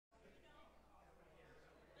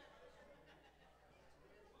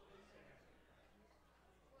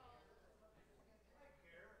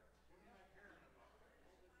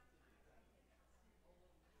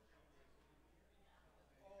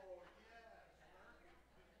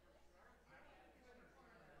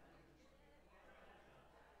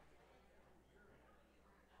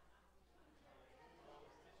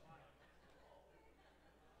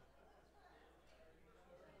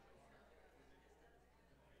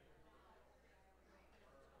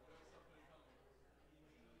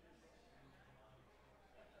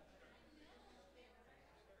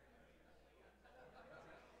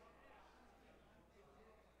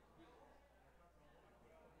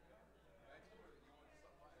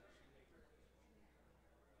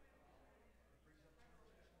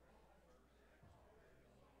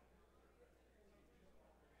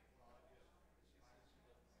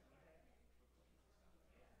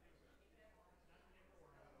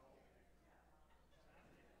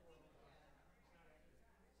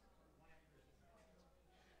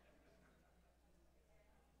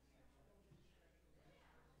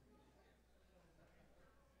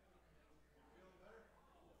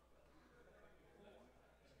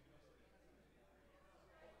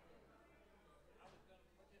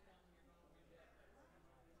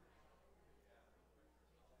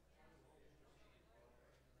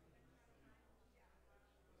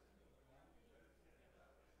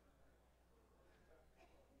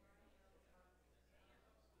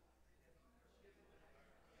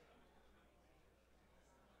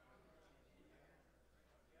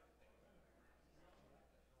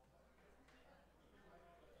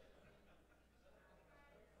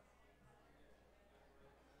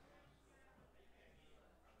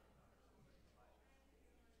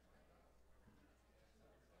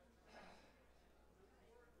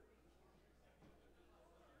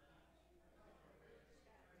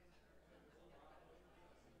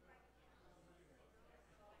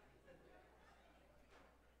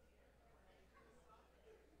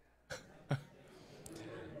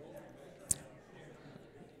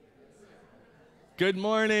Good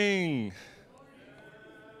morning.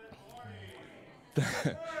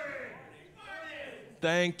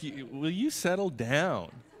 Thank you. Will you settle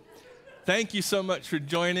down? Thank you so much for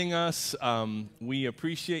joining us. We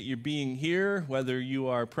appreciate you being here, whether you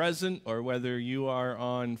are present or whether you are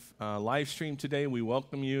on live stream today. We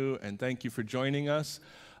welcome you and thank you for joining us.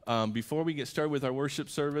 Before we get started with our worship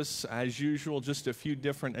service, as usual, just a few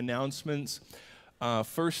different announcements.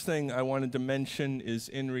 First thing I wanted to mention is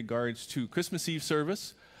in regards to Christmas Eve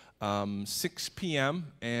service, 6 p.m.,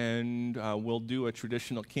 and we'll do a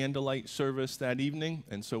traditional candlelight service that evening,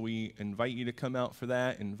 and so we invite you to come out for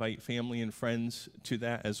that, invite family and friends to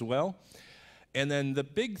that as well. And then the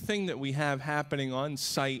big thing that we have happening on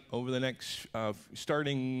site over the next,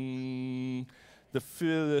 starting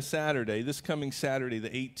this coming Saturday,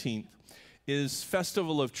 the 18th, is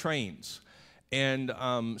Festival of Trains. And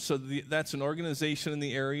that's an organization in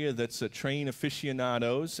the area that's a train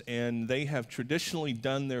aficionados, and they have traditionally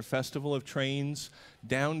done their Festival of Trains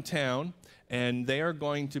downtown, and they are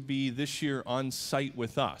going to be this year on site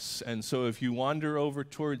with us. And so if you wander over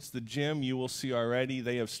towards the gym, you will see already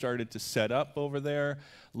they have started to set up over there.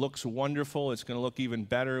 Looks wonderful. It's going to look even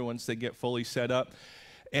better once they get fully set up.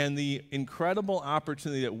 And the incredible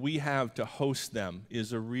opportunity that we have to host them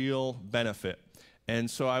is a real benefit. And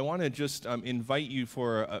so I want to just invite you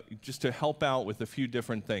for just to help out with a few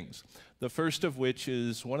different things. The first of which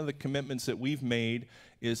is one of the commitments that we've made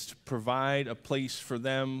is to provide a place for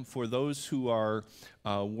them, for those who are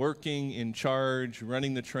working in charge,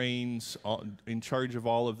 running the trains, in charge of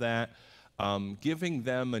all of that, giving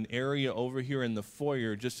them an area over here in the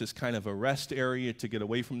foyer just as kind of a rest area to get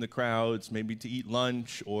away from the crowds, maybe to eat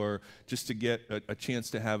lunch or just to get a chance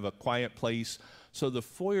to have a quiet place. So the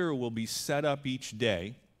foyer will be set up each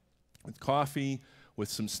day with coffee, with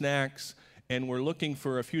some snacks, and we're looking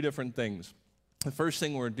for a few different things. The first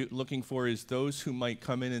thing we're looking for is those who might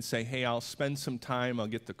come in and say, hey, I'll spend some time, I'll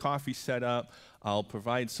get the coffee set up, I'll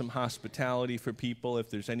provide some hospitality for people if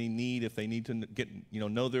there's any need, if they need to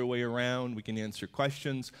know their way around, we can answer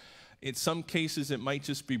questions. In some cases, it might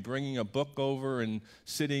just be bringing a book over and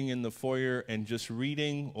sitting in the foyer and just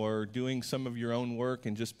reading or doing some of your own work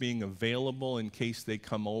and just being available in case they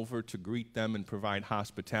come over to greet them and provide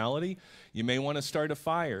hospitality. You may want to start a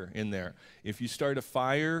fire in there. If you start a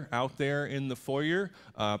fire out there in the foyer,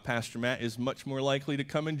 Pastor Matt is much more likely to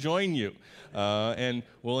come and join you, and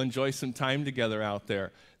we'll enjoy some time together out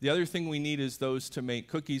there. The other thing we need is those to make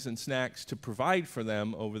cookies and snacks to provide for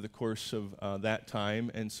them over the course of that time,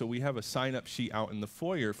 and so we have a sign-up sheet out in the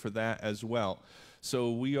foyer for that as well.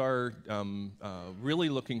 So we are really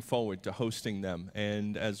looking forward to hosting them,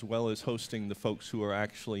 and as well as hosting the folks who are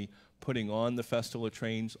actually putting on the Festival of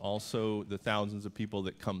Trains, also the thousands of people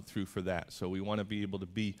that come through for that. So we want to be able to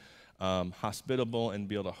be hospitable and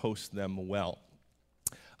be able to host them well.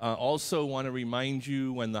 Also want to remind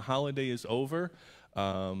you, when the holiday is over,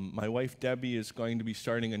 my wife Debbie is going to be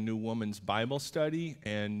starting a new woman's Bible study,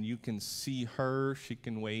 and you can see her. She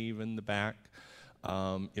can wave in the back.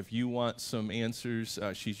 If you want some answers,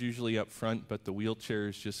 she's usually up front, but the wheelchair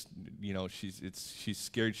is just, she's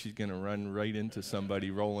scared she's going to run right into somebody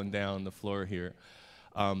rolling down the floor here.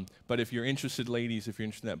 But if you're interested, ladies, if you're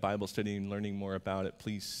interested in that Bible study and learning more about it,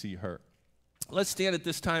 please see her. Let's stand at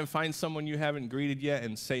this time, find someone you haven't greeted yet,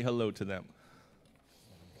 and say hello to them.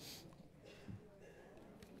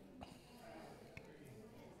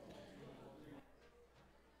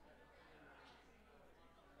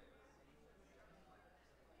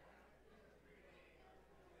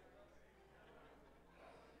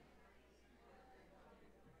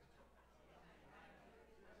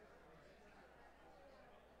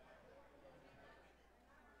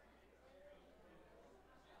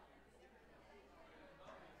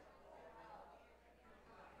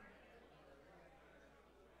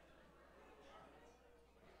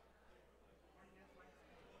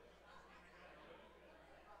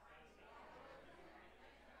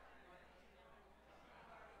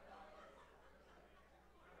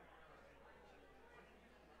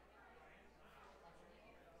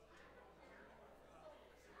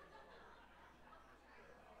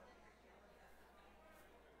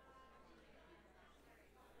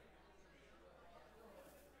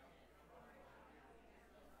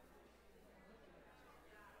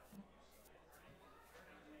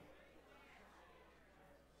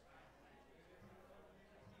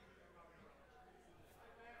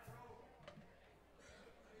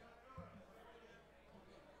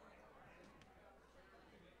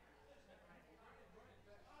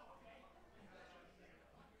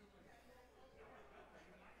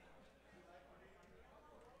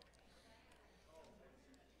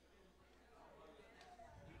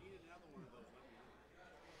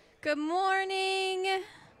 Good morning.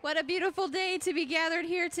 What a beautiful day to be gathered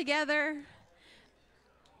here together.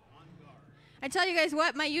 I tell you guys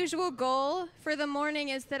what, my usual goal for the morning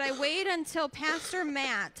is that I wait until Pastor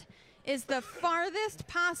Matt is the farthest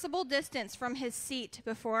possible distance from his seat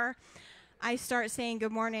before I start saying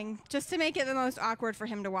good morning, just to make it the most awkward for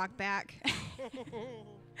him to walk back.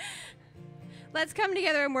 Let's come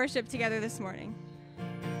together and worship together this morning.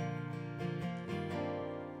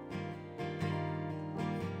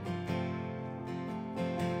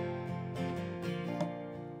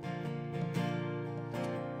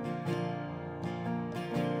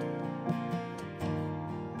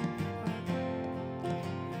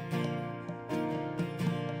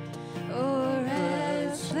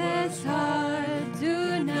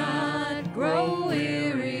 Grow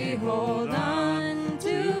weary, hold on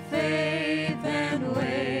to faith and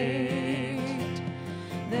wait.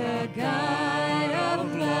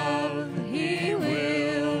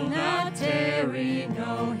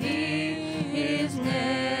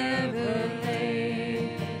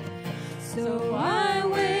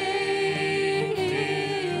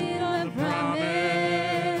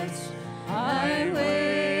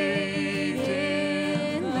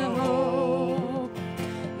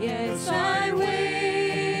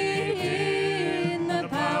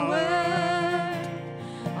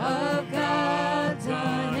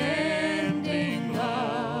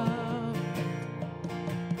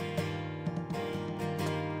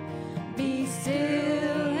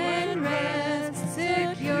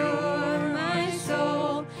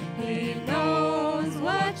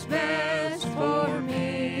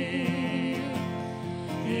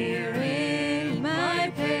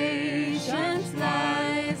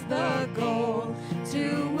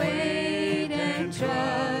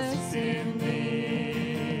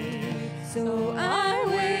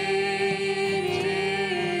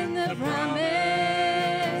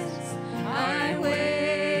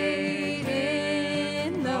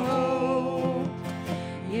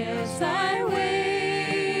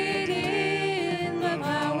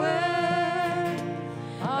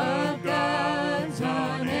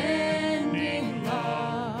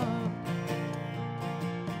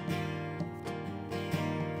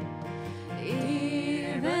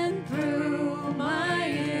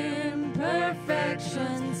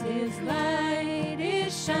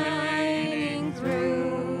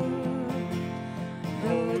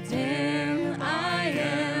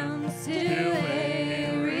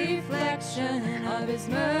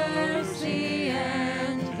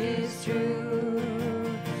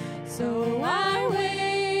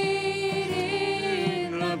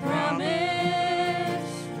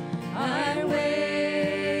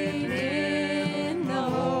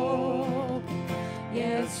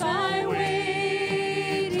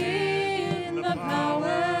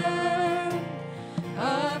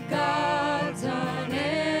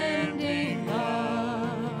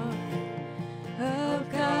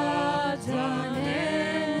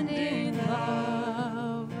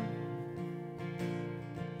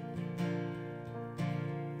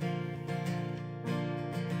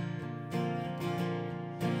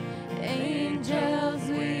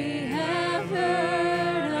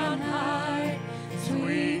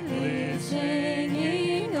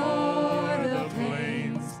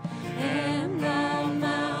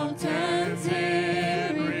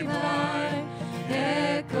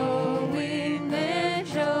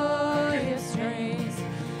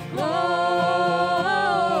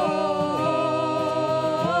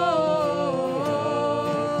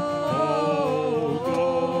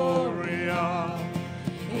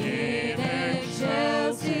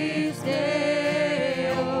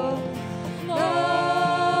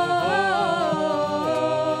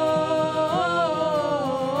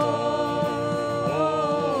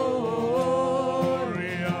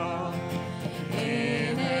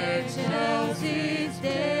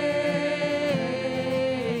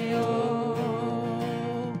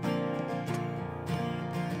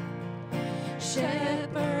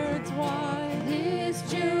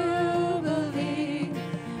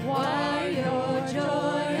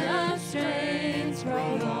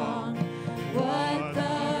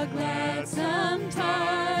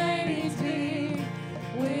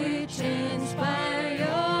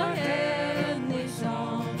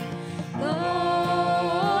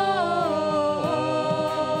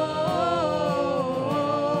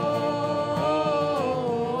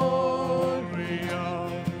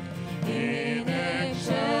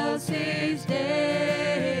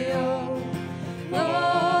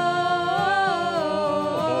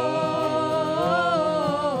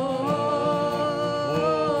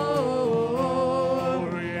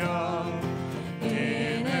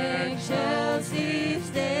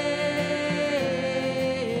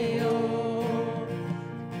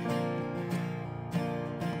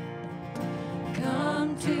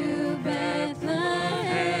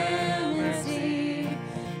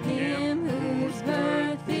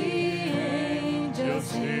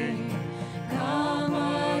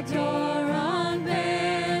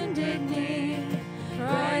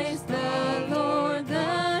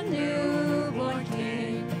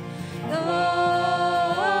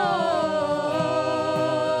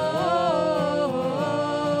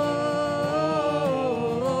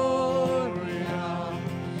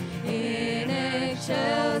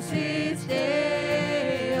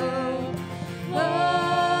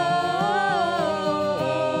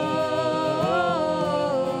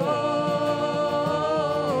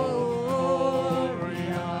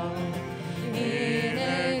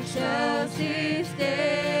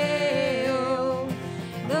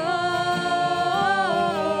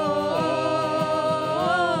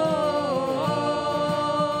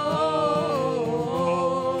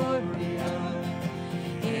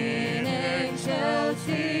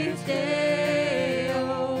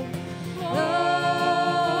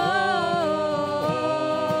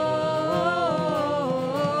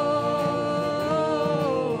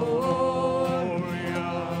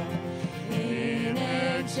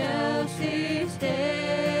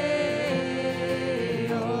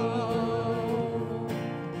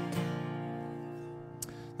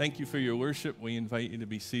 Thank you for your worship. We invite you to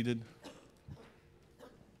be seated.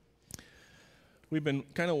 We've been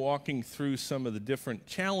kind of walking through some of the different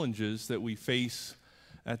challenges that we face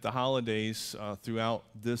at the holidays throughout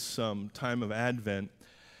this time of Advent.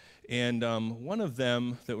 And one of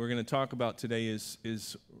them that we're going to talk about today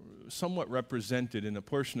is somewhat represented in a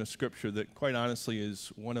portion of Scripture that, quite honestly,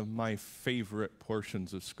 is one of my favorite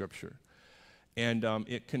portions of Scripture. And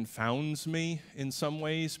it confounds me in some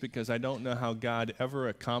ways because I don't know how God ever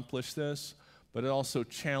accomplished this, but it also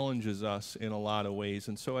challenges us in a lot of ways.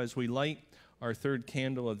 And so as we light our third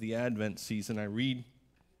candle of the Advent season, I read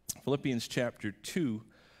Philippians chapter 2,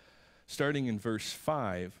 starting in verse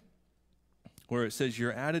 5, where it says,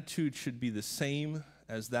 "Your attitude should be the same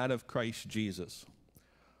as that of Christ Jesus,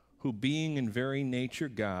 who being in very nature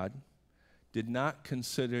God, did not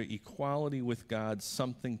consider equality with God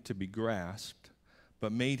something to be grasped,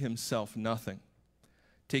 but made himself nothing,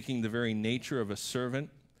 taking the very nature of a servant,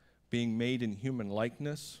 being made in human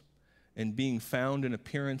likeness, and being found in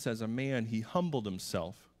appearance as a man, he humbled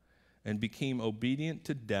himself and became obedient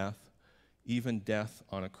to death, even death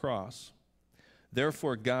on a cross.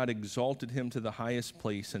 Therefore God exalted him to the highest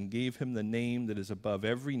place and gave him the name that is above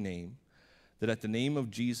every name, that at the name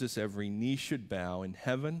of Jesus every knee should bow in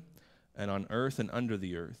heaven and on earth and under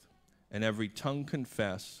the earth, and every tongue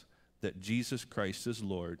confess that Jesus Christ is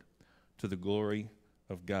Lord, to the glory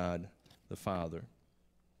of God the Father."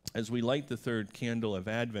 As we light the third candle of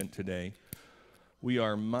Advent today, we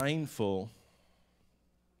are mindful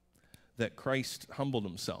that Christ humbled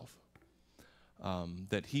himself,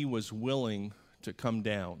 that he was willing to come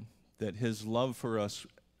down, that his love for us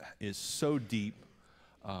is so deep,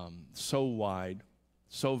 so wide,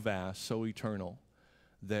 so vast, so eternal,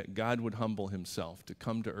 that God would humble himself to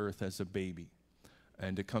come to earth as a baby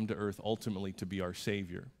and to come to earth ultimately to be our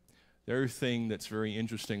Savior. The other thing that's very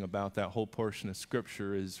interesting about that whole portion of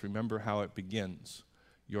Scripture is remember how it begins.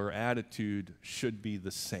 Your attitude should be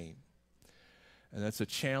the same. And that's a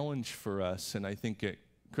challenge for us, and I think at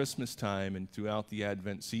Christmas time and throughout the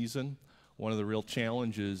Advent season, one of the real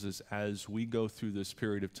challenges is as we go through this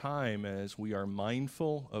period of time, as we are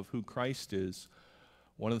mindful of who Christ is,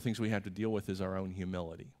 one of the things we have to deal with is our own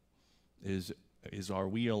humility. Is are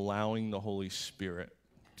we allowing the Holy Spirit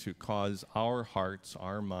to cause our hearts,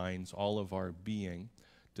 our minds, all of our being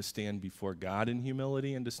to stand before God in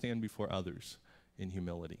humility and to stand before others in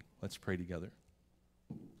humility? Let's pray together.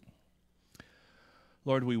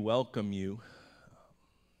 Lord, we welcome you.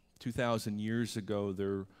 2,000 years ago,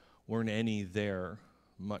 there weren't any there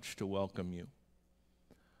much to welcome you.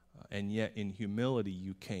 And yet in humility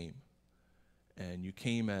you came. And you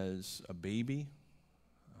came as a baby.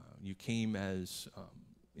 You came as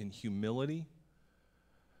in humility.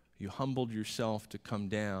 You humbled yourself to come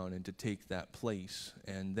down and to take that place.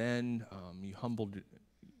 And then you humbled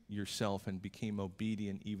yourself and became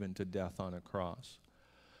obedient even to death on a cross.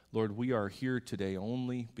 Lord, we are here today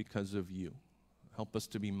only because of you. Help us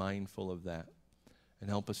to be mindful of that. And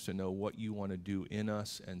help us to know what you want to do in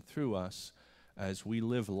us and through us as we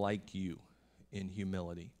live like you in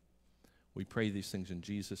humility. We pray these things in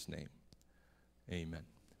Jesus' name. Amen.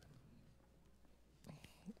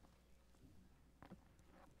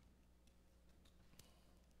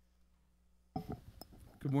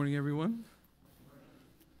 Good morning, everyone.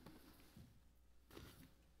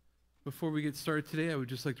 Before we get started today, I would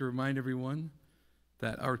just like to remind everyone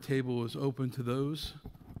that our table is open to those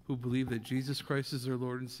who believe that Jesus Christ is their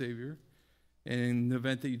Lord and Savior. And in the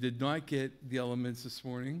event that you did not get the elements this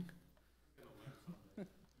morning,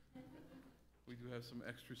 do have some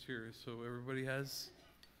extras here, so everybody has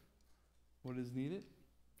what is needed.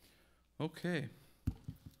 Okay.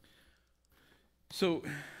 So,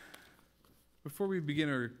 before we begin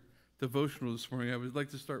our devotional this morning, I would like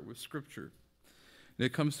to start with Scripture. And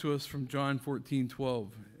it comes to us from John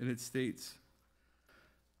 14:12, and it states,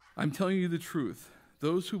 "I'm telling you the truth.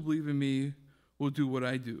 Those who believe in me will do what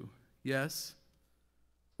I do. Yes,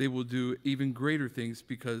 they will do even greater things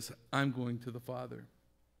because I'm going to the Father."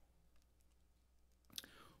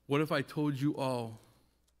 What if I told you all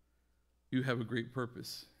you have a great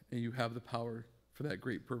purpose and you have the power for that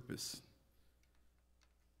great purpose?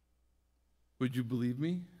 Would you believe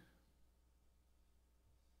me?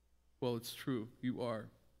 Well, it's true. You are.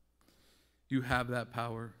 You have that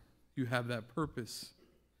power. You have that purpose.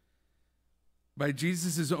 By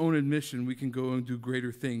Jesus' own admission, we can go and do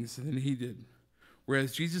greater things than he did.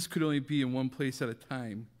 Whereas Jesus could only be in one place at a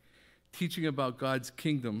time, teaching about God's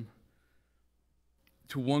kingdom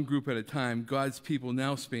to one group at a time, God's people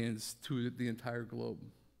now spans to the entire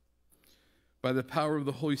globe. By the power of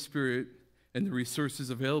the Holy Spirit and the resources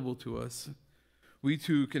available to us, we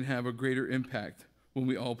too can have a greater impact when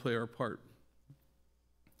we all play our part.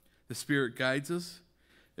 The Spirit guides us,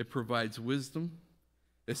 it provides wisdom,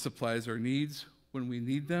 it supplies our needs when we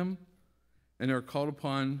need them, and are called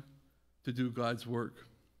upon to do God's work.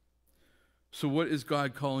 So what is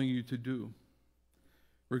God calling you to do?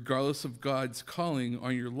 Regardless of God's calling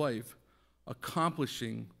on your life,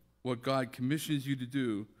 accomplishing what God commissions you to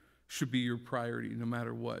do should be your priority no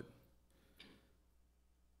matter what.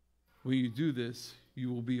 When you do this, you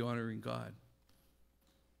will be honoring God.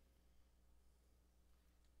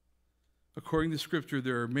 According to Scripture,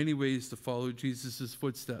 there are many ways to follow Jesus'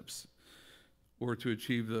 footsteps or to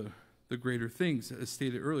achieve the greater things, as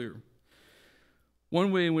stated earlier.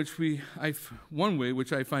 One way which I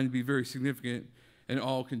find to be very significant, and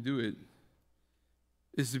all can do it,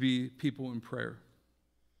 is to be people in prayer.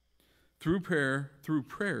 Through prayer,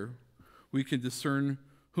 we can discern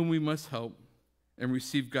whom we must help and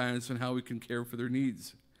receive guidance on how we can care for their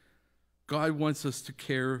needs. God wants us to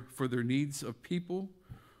care for their needs of people,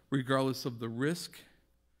 regardless of the risk,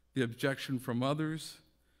 the objection from others,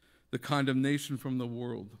 the condemnation from the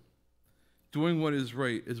world. Doing what is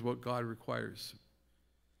right is what God requires.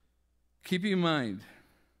 Keeping in mind,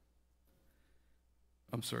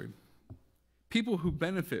 people who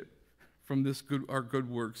benefit from our good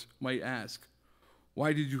works might ask,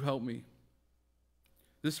 "Why did you help me?"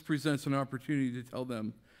 This presents an opportunity to tell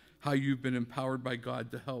them how you've been empowered by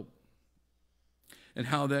God to help, and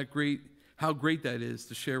how great that is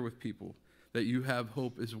to share with people that you have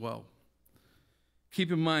hope as well.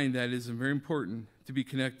 Keep in mind that it is very important to be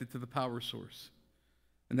connected to the power source,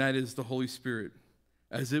 and that is the Holy Spirit,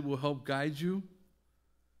 as it will help guide you,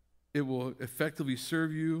 it will effectively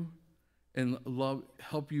serve you, and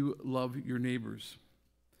help you love your neighbors.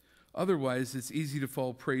 Otherwise, it's easy to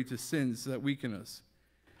fall prey to sins that weaken us,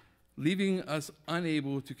 leaving us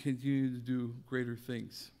unable to continue to do greater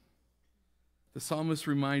things. The psalmists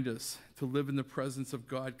remind us to live in the presence of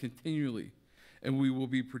God continually, and we will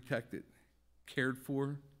be protected, cared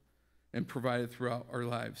for, and provided throughout our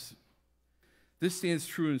lives. This stands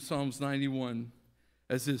true in Psalms 91,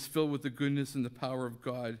 as it is filled with the goodness and the power of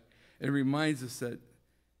God, and reminds us that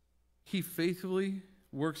he faithfully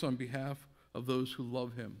works on behalf of those who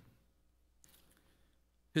love him.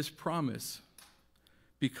 His promise,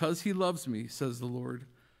 "Because he loves me, says the Lord,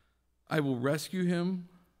 I will rescue him,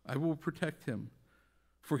 I will protect him,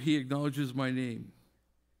 for he acknowledges my name.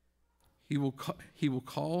 He will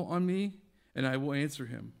call on me, and I will answer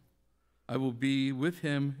him. I will be with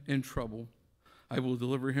him in trouble. I will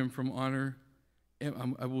deliver him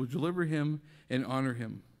and honor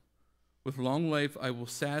him. With long life I will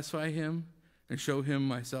satisfy him and show him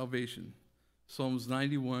my salvation." Psalms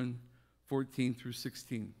 91, 14 through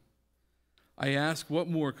 16. I ask, what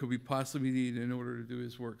more could we possibly need in order to do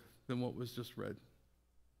his work than what was just read?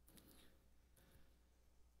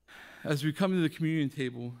 As we come to the communion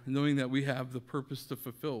table, knowing that we have the purpose to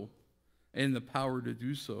fulfill and the power to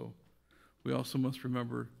do so, we also must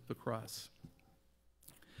remember the cross.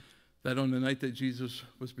 That on the night that Jesus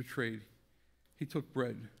was betrayed, he took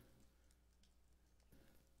bread,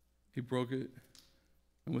 he broke it,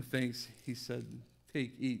 and with thanks he said,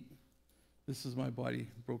 "Take, eat. This is my body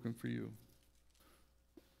broken for you."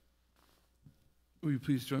 Will you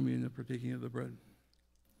please join me in the partaking of the bread?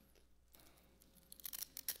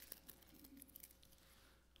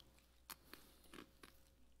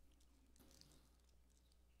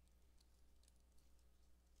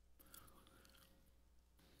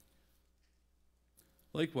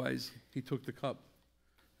 Likewise, he took the cup,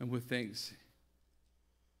 and with thanks,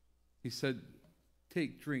 he said,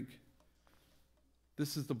 Take, drink.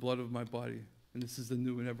 This is the blood of my body, and this is the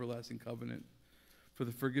new and everlasting covenant for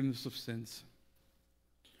the forgiveness of sins.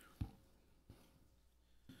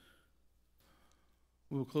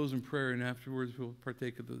 We'll close in prayer, and afterwards we'll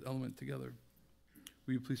partake of the element together.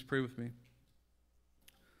 Will you please pray with me?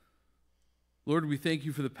 Lord, we thank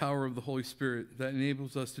you for the power of the Holy Spirit that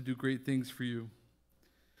enables us to do great things for you.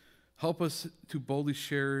 Help us to boldly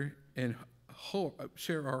share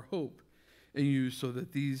our hope in you so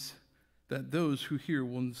that those who hear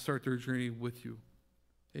will start their journey with you.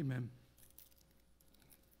 Amen.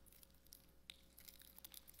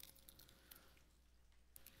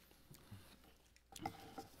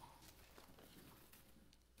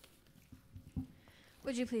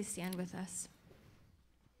 Would you please stand with us?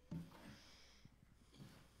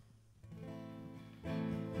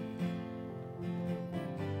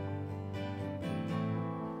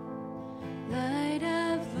 Light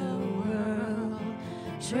of the world,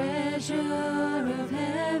 treasure of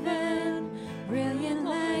heaven, brilliant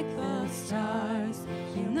like the stars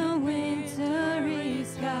in the wintry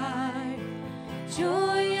sky.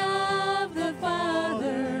 Joy of the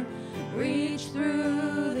Father, reach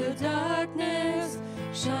through the darkness,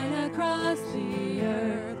 shine across the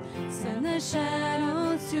earth, send the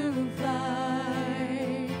shadows to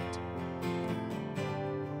flight.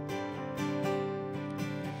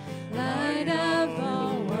 Light of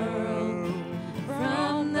the world,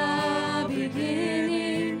 from the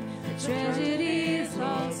beginning, the tragedies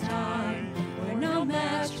lost time were no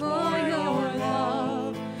match for your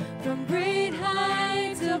love. From great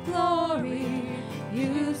heights of glory,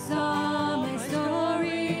 you saw my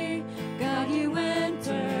story. God, you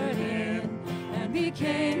entered in and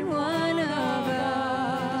became one of us.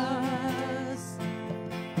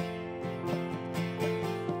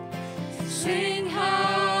 Sing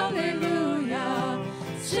hallelujah,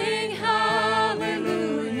 sing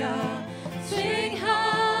hallelujah, sing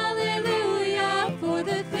hallelujah for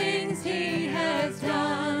the things he has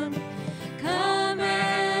done. Come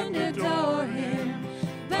and adore him,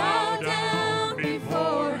 bow down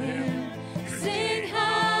before him, sing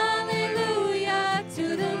hallelujah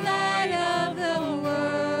to the light of the world.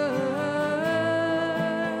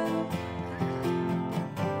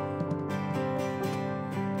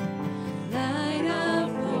 Light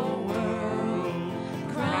of the world,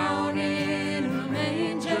 crowned in a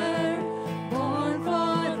manger, born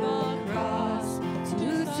for the cross,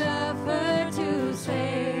 to suffer, to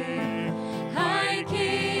save. High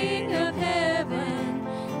King of heaven,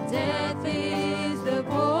 death is the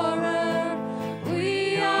poorer,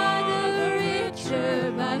 we are the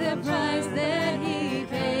richer by the price that he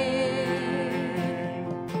paid.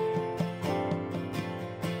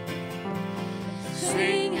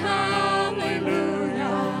 Sing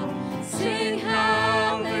hallelujah, sing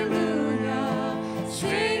hallelujah,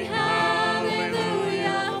 sing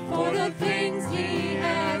hallelujah for the things he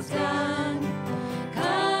has done.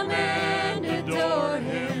 Come and adore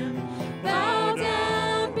him, bow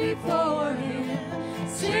down before him,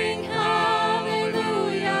 sing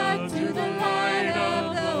hallelujah to the light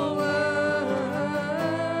of the world.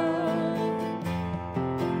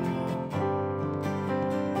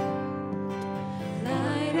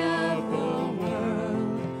 Light of the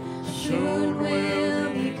world, soon will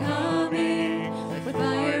be coming, with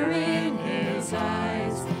fire in his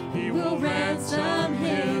eyes, he will ransom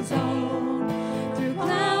his own. Through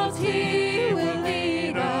clouds he will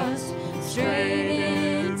lead us straight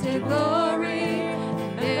into glory,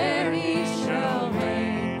 there he shall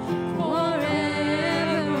reign forevermore.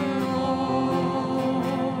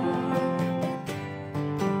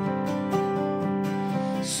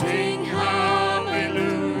 Sing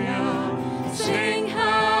hallelujah, sing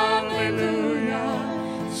hallelujah,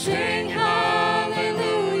 sing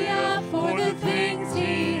hallelujah for the things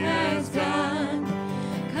he has done.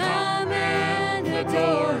 Come and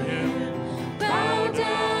adore him, bow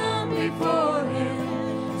down before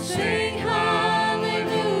him, sing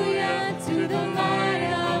hallelujah to the light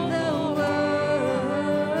of the world.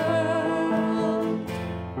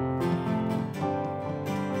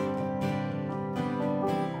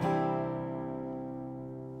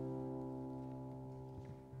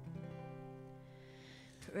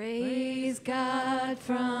 Praise God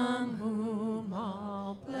from whom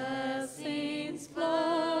all blessings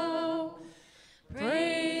flow.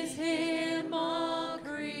 Praise him, all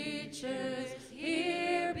creatures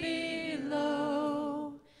here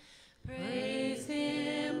below. Praise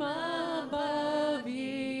him above,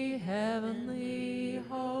 ye heavenly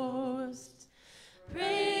hosts.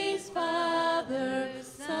 Praise Father,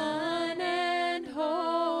 Son, and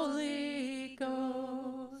Holy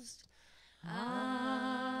Ghost. Amen.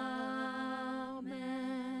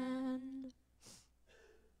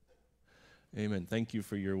 Amen. Thank you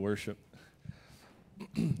for your worship.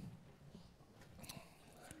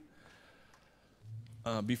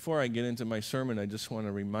 Before I get into my sermon, I just want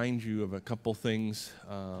to remind you of a couple things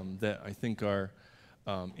that I think are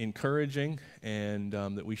encouraging and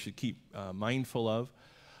that we should keep mindful of.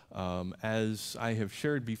 As I have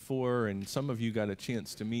shared before, and some of you got a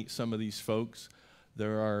chance to meet some of these folks,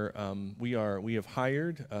 we have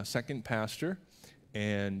hired a second pastor,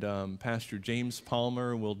 and Pastor James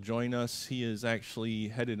Palmer will join us. He is actually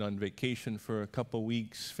headed on vacation for a couple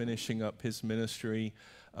weeks, finishing up his ministry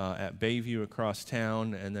at Bayview across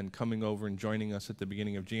town, and then coming over and joining us at the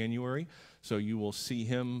beginning of January. So you will see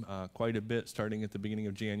him quite a bit starting at the beginning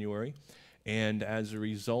of January. And as a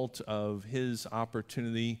result of his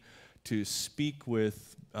opportunity to speak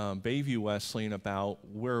with Bayview Wesleyan about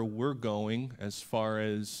where we're going as far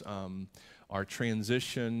as our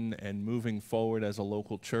transition and moving forward as a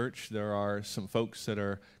local church, there are some folks that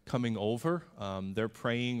are coming over. They're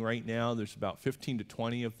praying right now. There's about 15 to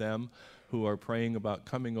 20 of them who are praying about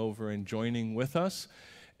coming over and joining with us.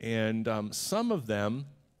 And some of them,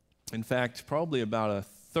 in fact, probably about a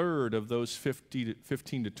third of those 15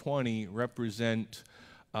 to 20 represent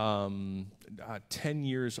 10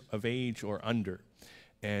 years of age or under.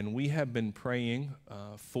 And we have been praying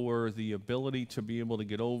for the ability to be able to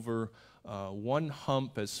get over one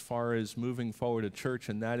hump as far as moving forward a church,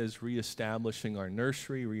 and that is reestablishing our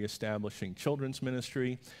nursery, reestablishing children's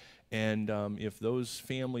ministry. And if those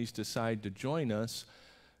families decide to join us,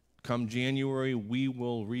 come January, we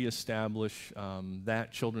will reestablish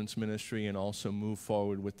that children's ministry and also move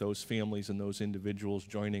forward with those families and those individuals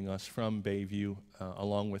joining us from Bayview,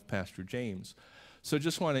 along with Pastor James. So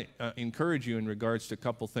just want to encourage you in regards to a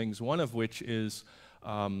couple things, one of which is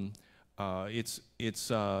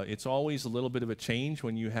it's always a little bit of a change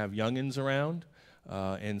when you have youngins around.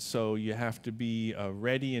 And so you have to be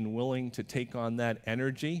ready and willing to take on that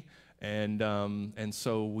energy. And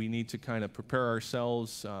so we need to kind of prepare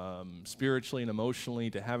ourselves spiritually and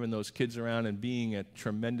emotionally to having those kids around and being a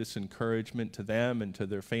tremendous encouragement to them and to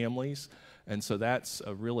their families. And so that's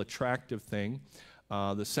a real attractive thing.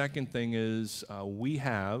 The second thing is we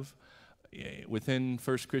have, within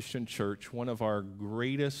First Christian Church, one of our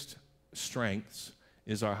greatest strengths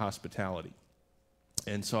is our hospitality.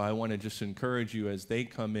 And so I want to just encourage you as they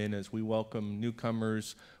come in, as we welcome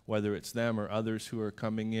newcomers, whether it's them or others who are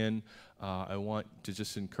coming in, I want to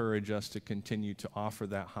just encourage us to continue to offer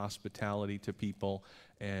that hospitality to people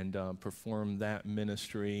and perform that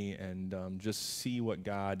ministry and just see what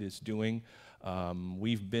God is doing.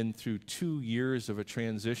 We've been through 2 years of a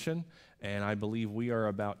transition, and I believe we are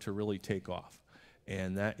about to really take off.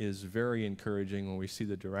 And that is very encouraging when we see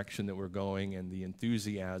the direction that we're going and the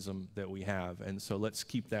enthusiasm that we have. And so let's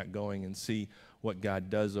keep that going and see what God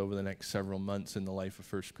does over the next several months in the life of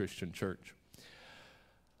First Christian Church.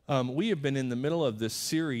 We have been in the middle of this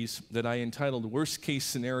series that I entitled Worst Case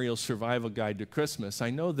Scenario Survival Guide to Christmas. I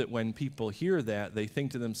know that when people hear that, they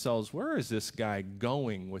think to themselves, where is this guy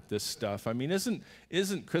going with this stuff? I mean,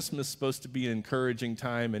 isn't Christmas supposed to be an encouraging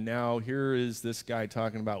time? And now here is this guy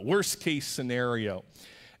talking about worst case scenario.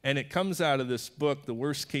 And it comes out of this book, the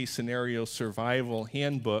Worst Case Scenario Survival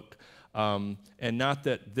Handbook. And not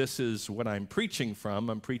that this is what I'm preaching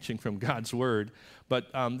from God's Word, but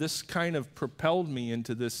this kind of propelled me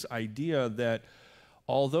into this idea that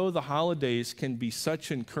although the holidays can be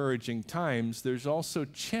such encouraging times, there's also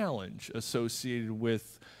challenge associated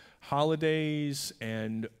with holidays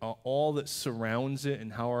and all that surrounds it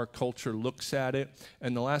and how our culture looks at it.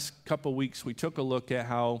 And the last couple weeks, we took a look at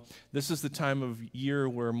how this is the time of year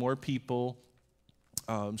where more people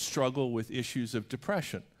struggle with issues of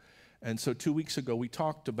depression. And so 2 weeks ago, we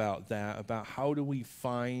talked about that, about how do we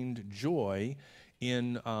find joy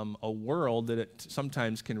in a world that it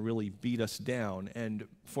sometimes can really beat us down. And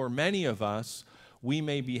for many of us, we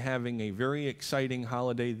may be having a very exciting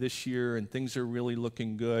holiday this year and things are really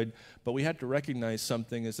looking good, but we have to recognize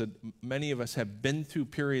something is that many of us have been through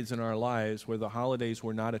periods in our lives where the holidays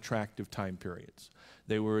were not attractive time periods.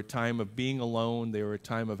 They were a time of being alone. They were a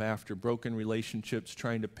time of, after broken relationships,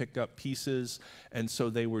 trying to pick up pieces. And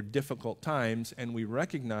so they were difficult times. And we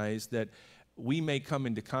recognize that we may come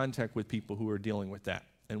into contact with people who are dealing with that.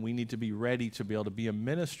 And we need to be ready to be able to be a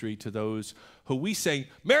ministry to those who we say,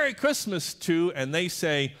 Merry Christmas to, and they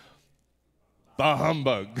say, bah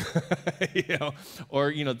humbug.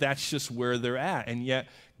 Or that's just where they're at. And yet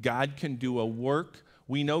God can do a work.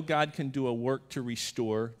 We know God can do a work to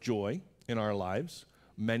restore joy in our lives.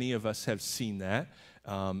 Many of us have seen that,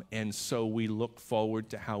 and so we look forward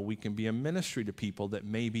to how we can be a ministry to people that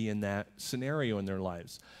may be in that scenario in their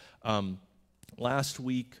lives. Last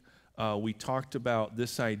week, we talked about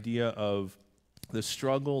this idea of the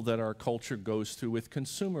struggle that our culture goes through with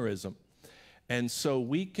consumerism. And so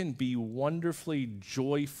we can be wonderfully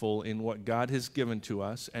joyful in what God has given to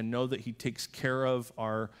us and know that He takes care of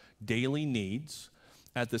our daily needs.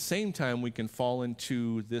 At the same time, we can fall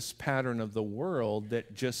into this pattern of the world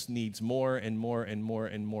that just needs more and more and more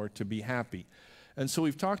and more to be happy. And so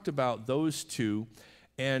we've talked about those two.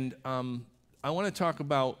 And I want to talk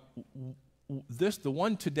about this. The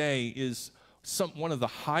one today is one of the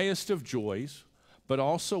highest of joys, but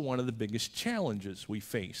also one of the biggest challenges we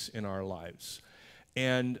face in our lives.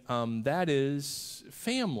 And that is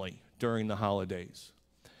family during the holidays.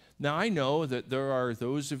 Now, I know that there are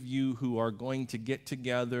those of you who are going to get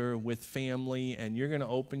together with family, and you're going to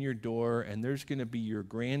open your door, and there's going to be your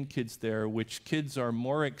grandkids there, which kids are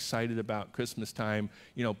more excited about Christmas time,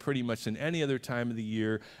 pretty much than any other time of the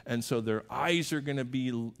year. And so their eyes are going to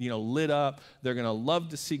be, lit up. They're going to love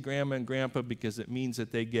to see Grandma and Grandpa because it means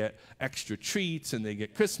that they get extra treats and they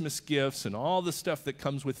get Christmas gifts and all the stuff that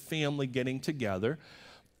comes with family getting together.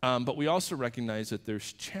 But we also recognize that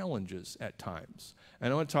there's challenges at times.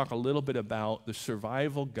 And I want to talk a little bit about the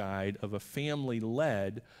survival guide of a family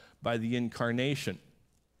led by the Incarnation.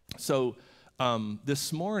 So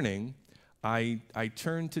this morning, I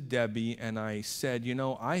turned to Debbie and I said,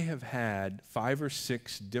 I have had 5 or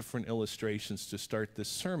 6 different illustrations to start this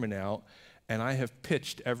sermon out, and I have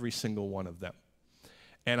pitched every single one of them.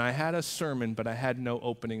 And I had a sermon, but I had no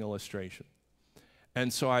opening illustration.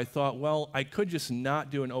 And so I thought, well, I could just not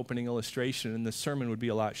do an opening illustration and the sermon would be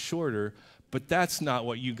a lot shorter, but that's not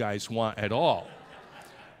what you guys want at all.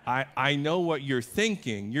 I know what you're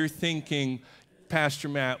thinking. You're thinking, Pastor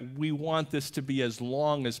Matt, we want this to be as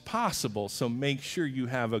long as possible, so make sure you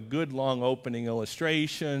have a good long opening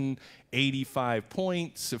illustration, 85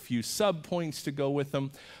 points, a few sub-points to go with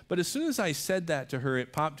them. But as soon as I said that to her,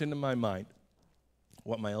 it popped into my mind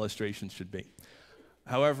what my illustration should be.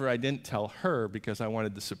 However, I didn't tell her because I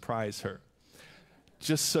wanted to surprise her.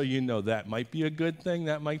 Just so you know, that might be a good thing,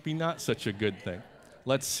 that might be not such a good thing.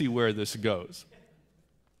 Let's see where this goes.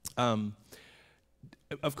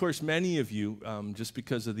 Of course, many of you, just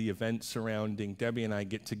because of the events surrounding Debbie and I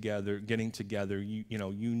getting together,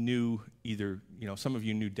 you knew either, some of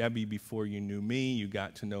you knew Debbie before you knew me, you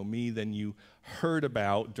got to know me, then you heard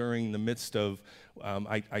about during the midst of,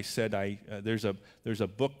 I said there's a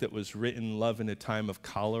book that was written, Love in a Time of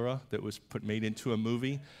Cholera, that was made into a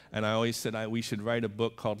movie, and I always said we should write a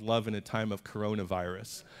book called Love in a Time of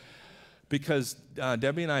Coronavirus. Because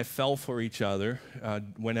Debbie and I fell for each other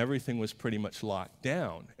when everything was pretty much locked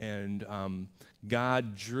down. And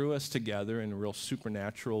God drew us together in a real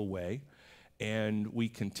supernatural way. And we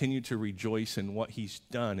continue to rejoice in what He's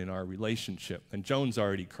done in our relationship. And Joan's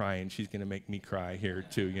already crying. She's going to make me cry here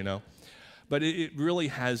too, But it really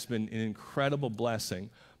has been an incredible blessing.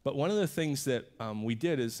 But one of the things that we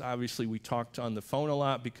did is obviously we talked on the phone a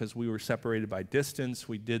lot because we were separated by distance.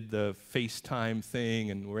 We did the FaceTime thing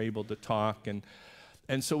and were able to talk.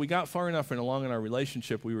 And so we got far enough and along in our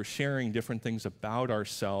relationship, we were sharing different things about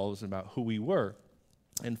ourselves, about who we were.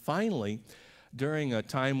 And finally, during a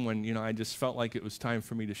time when, I just felt like it was time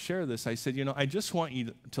for me to share this, I said, I just want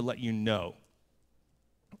you to let you know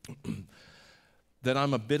that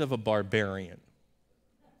I'm a bit of a barbarian.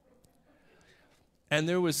 And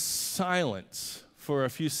there was silence for a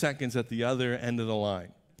few seconds at the other end of the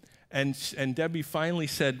line. And Debbie finally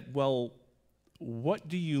said, well, what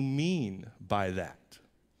do you mean by that?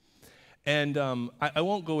 And I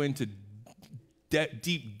won't go into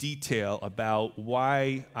deep detail about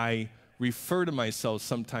why I refer to myself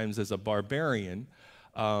sometimes as a barbarian,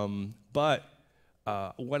 but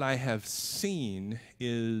what I have seen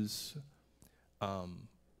is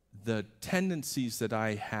the tendencies that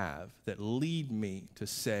I have that lead me to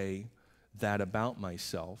say that about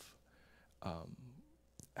myself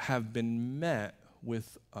have been met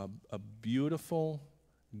with a beautiful,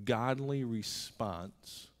 godly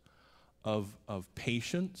response of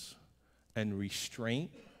patience and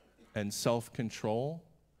restraint and self-control.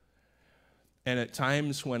 And at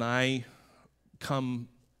times when I come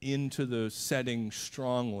into the setting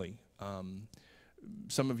strongly,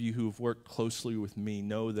 some of you who have worked closely with me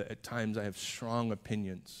know that at times I have strong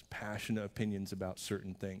opinions, passionate opinions about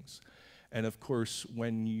certain things. And of course,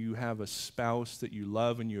 when you have a spouse that you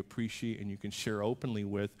love and you appreciate and you can share openly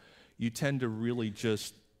with, you tend to really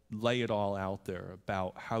just lay it all out there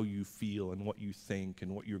about how you feel and what you think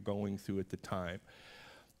and what you're going through at the time.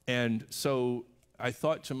 And so I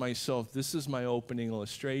thought to myself, this is my opening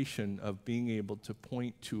illustration of being able to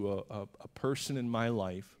point to a person in my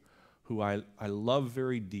life who I love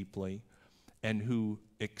very deeply and who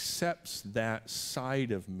accepts that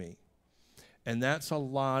side of me And that's a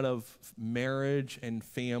lot of marriage and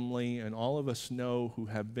family, and all of us know who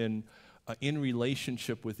have been in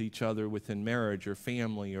relationship with each other within marriage or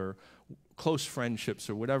family or close friendships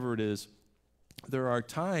or whatever it is. There are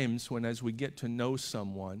times when, as we get to know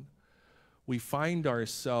someone, we find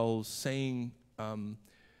ourselves saying,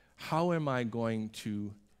 how am I going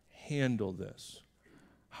to handle this?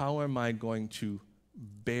 How am I going to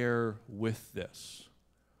bear with this?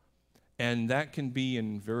 And that can be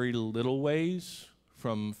in very little ways,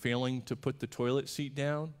 from failing to put the toilet seat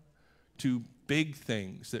down, to big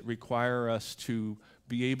things that require us to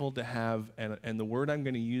be able to have, and the word I'm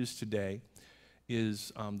going to use today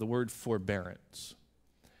is the word forbearance.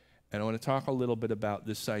 And I want to talk a little bit about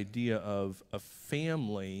this idea of a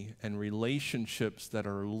family and relationships that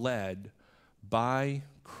are led by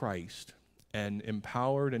Christ and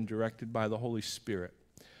empowered and directed by the Holy Spirit.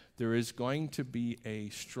 There is going to be a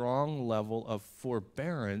strong level of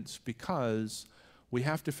forbearance because we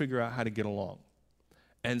have to figure out how to get along.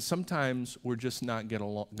 And sometimes we're just not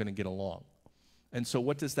going to get along. And so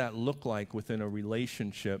what does that look like within a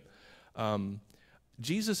relationship?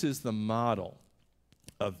 Jesus is the model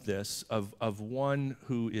of this, of one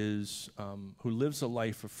who lives a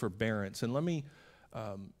life of forbearance. And let me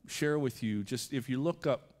share with you, just if you look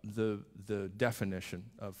up the definition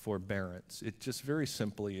of forbearance, it just very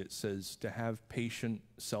simply, it says to have patient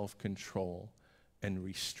self-control and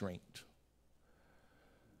restraint.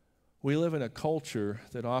 We live in a culture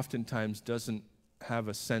that oftentimes doesn't have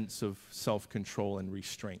a sense of self-control and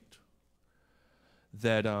restraint.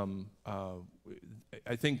 That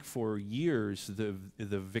I think for years, the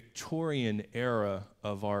Victorian era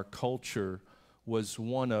of our culture was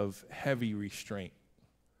one of heavy restraint.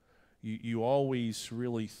 You always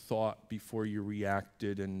really thought before you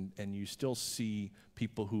reacted, and you still see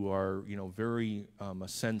people who are, very a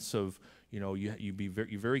sense of,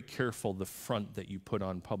 you're very careful the front that you put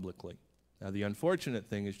on publicly. Now, the unfortunate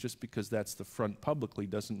thing is just because that's the front publicly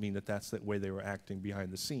doesn't mean that that's the way they were acting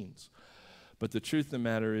behind the scenes. But the truth of the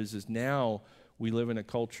matter is now we live in a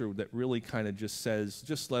culture that really kind of just says,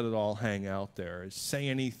 just let it all hang out there. Say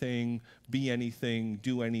anything, be anything,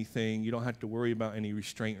 do anything. You don't have to worry about any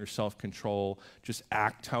restraint or self-control. Just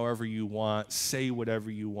act however you want, say whatever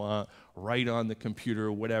you want, write on the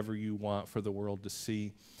computer whatever you want for the world to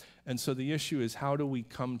see. And so the issue is, how do we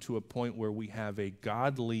come to a point where we have a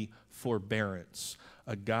godly forbearance,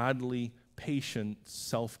 a godly patient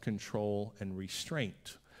self-control and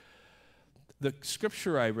restraint? The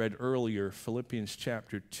scripture I read earlier, Philippians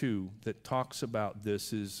chapter 2, that talks about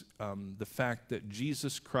this is the fact that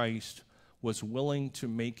Jesus Christ was willing to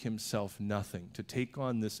make himself nothing, to take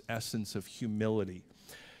on this essence of humility.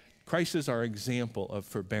 Christ is our example of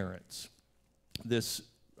forbearance, this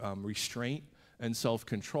restraint and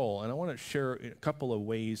self-control. And I want to share a couple of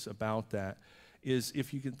ways about that. Is,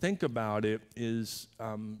 if you can think about it, is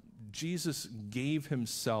Jesus gave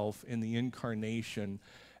himself in the Incarnation,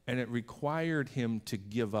 and it required him to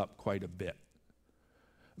give up quite a bit.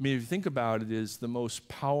 I mean, if you think about it, is the most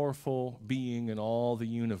powerful being in all the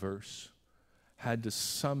universe had to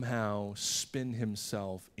somehow spin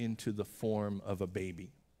himself into the form of a baby.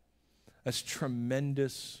 That's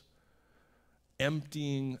tremendous,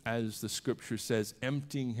 emptying, as the scripture says,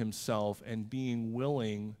 emptying himself and being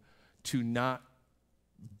willing to not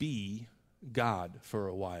be God for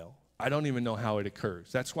a while. I don't even know how it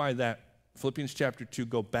occurs. That's why that Philippians chapter 2,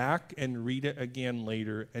 go back and read it again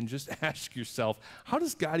later and just ask yourself, how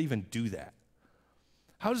does God even do that?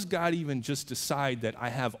 How does God even just decide that I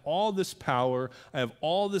have all this power, I have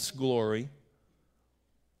all this glory,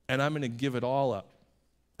 and I'm going to give it all up,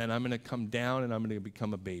 and I'm going to come down and I'm going to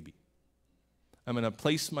become a baby? I'm going to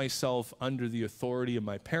place myself under the authority of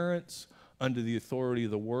my parents, under the authority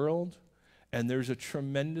of the world, and there's a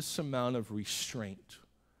tremendous amount of restraint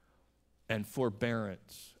and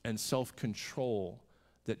forbearance and self-control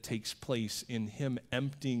that takes place in him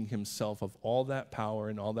emptying himself of all that power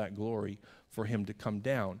and all that glory for him to come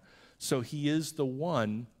down. So he is the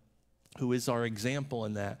one who is our example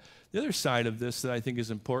in that. The other side of this that I think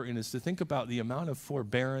is important is to think about the amount of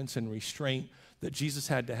forbearance and restraint that Jesus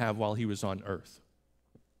had to have while he was on earth.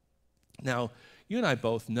 Now, you and I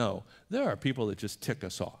both know there are people that just tick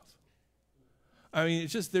us off. I mean,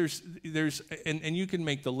 it's just and you can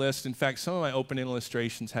make the list. In fact, some of my opening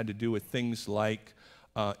illustrations had to do with things like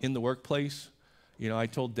in the workplace. I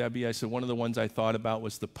told Debbie, I said, one of the ones I thought about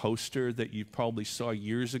was the poster that you probably saw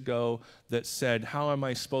years ago that said, how am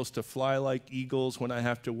I supposed to fly like eagles when I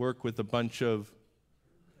have to work with a bunch of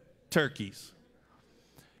turkeys?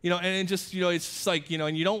 And just, it's just like,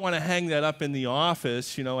 and you don't want to hang that up in the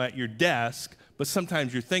office, at your desk, but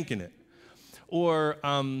sometimes you're thinking it. Or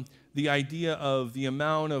the idea of the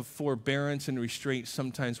amount of forbearance and restraint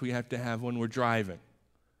sometimes we have to have when we're driving.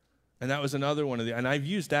 And that was another one of the, and I've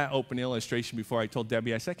used that open illustration before. I told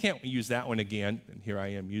Debbie, I said, I can't use that one again. And here I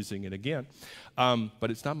am using it again. But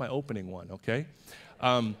it's not my opening one, okay?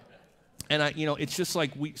 And it's just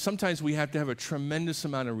like sometimes we have to have a tremendous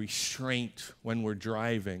amount of restraint when we're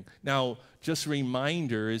driving. Now, just a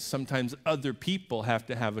reminder is sometimes other people have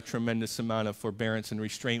to have a tremendous amount of forbearance and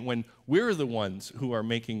restraint when we're the ones who are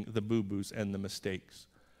making the boo-boos and the mistakes.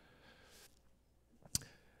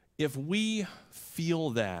 If we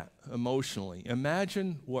feel that emotionally,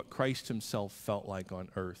 imagine what Christ himself felt like on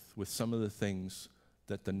earth with some of the things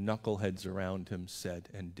that the knuckleheads around him said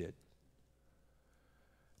and did.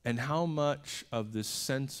 And how much of this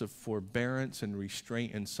sense of forbearance and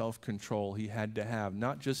restraint and self-control he had to have,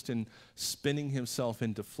 not just in spinning himself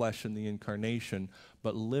into flesh in the Incarnation,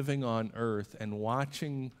 but living on earth and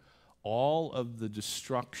watching all of the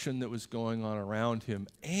destruction that was going on around him.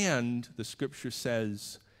 And the scripture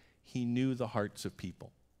says he knew the hearts of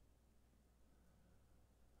people.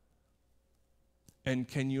 And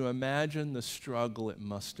can you imagine the struggle it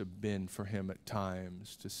must have been for him at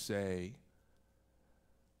times to say,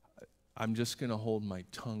 I'm just going to hold my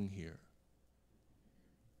tongue here.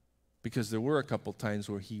 Because there were a couple times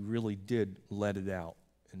where he really did let it out.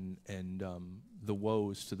 And the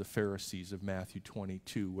woes to the Pharisees of Matthew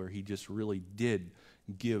 22, where he just really did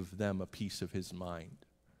give them a piece of his mind.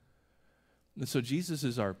 And so Jesus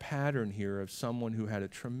is our pattern here of someone who had a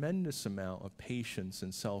tremendous amount of patience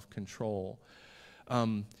and self-control.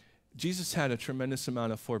 Jesus had a tremendous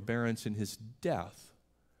amount of forbearance in his death,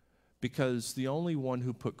 because the only one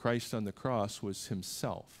who put Christ on the cross was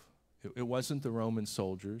himself. It wasn't the Roman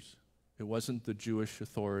soldiers. It wasn't the Jewish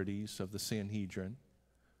authorities of the Sanhedrin.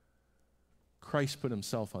 Christ put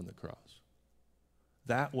himself on the cross.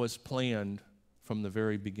 That was planned from the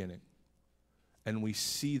very beginning. And we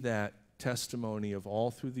see that testimony of all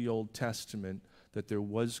through the Old Testament that there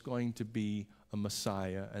was going to be a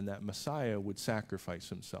Messiah, and that Messiah would sacrifice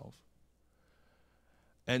himself.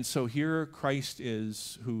 And so here Christ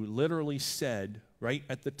is, who literally said, right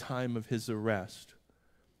at the time of his arrest,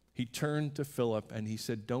 he turned to Philip and he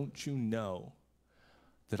said, don't you know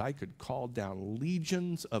that I could call down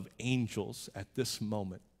legions of angels at this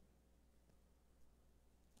moment?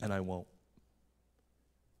 And I won't.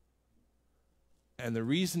 And the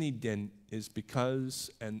reason he didn't is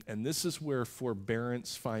because, and this is where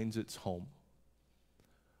forbearance finds its home.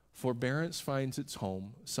 Forbearance finds its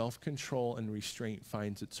home, self-control and restraint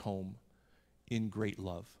finds its home in great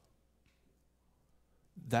love.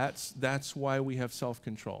 That's why we have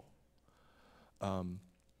self-control.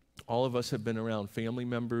 All of us have been around family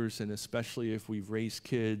members, and especially if we've raised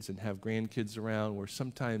kids and have grandkids around, where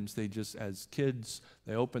sometimes they just, as kids,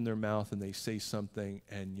 they open their mouth and they say something,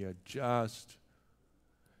 and you just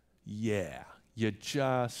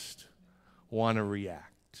want to react.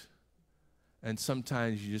 And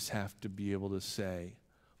sometimes you just have to be able to say,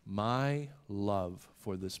 my love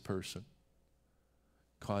for this person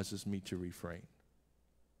causes me to refrain.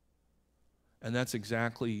 And that's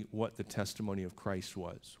exactly what the testimony of Christ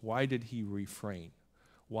was. Why did he refrain?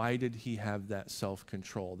 Why did he have that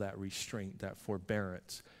self-control, that restraint, that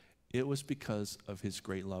forbearance? It was because of his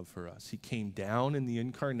great love for us. He came down in the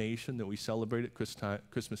Incarnation that we celebrate at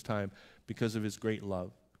Christmas time because of his great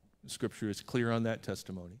love. Scripture is clear on that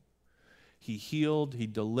testimony. He healed, he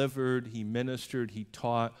delivered, he ministered, he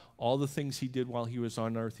taught. All the things he did while he was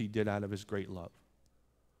on earth, he did out of his great love.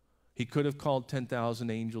 He could have called 10,000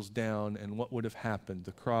 angels down, and what would have happened?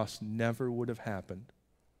 The cross never would have happened,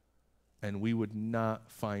 and we would not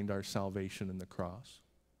find our salvation in the cross.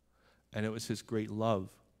 And it was his great love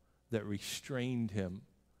that restrained him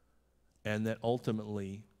and that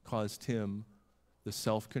ultimately caused him the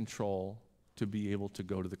self-control to be able to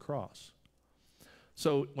go to the cross.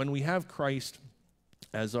 So when we have Christ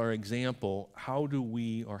as our example, how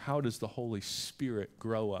does the Holy Spirit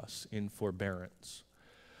grow us in forbearance?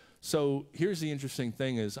 So here's the interesting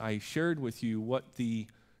thing is I shared with you what the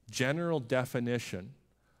general definition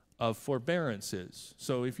of forbearance is.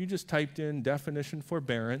 So if you just typed in definition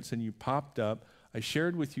forbearance and you popped up, I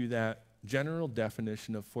shared with you that general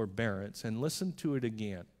definition of forbearance, and listen to it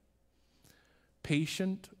again.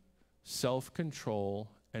 Patient, self-control,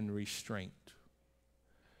 and restraint.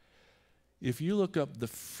 If you look up the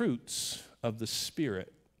fruits of the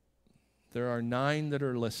Spirit, there are 9 that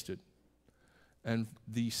are listed. And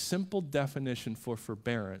the simple definition for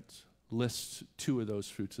forbearance lists 2 of those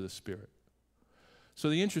fruits of the Spirit. So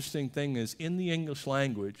the interesting thing is, in the English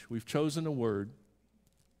language, we've chosen a word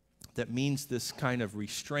that means this kind of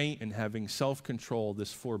restraint and having self-control,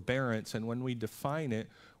 this forbearance. And when we define it,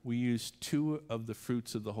 we use two of the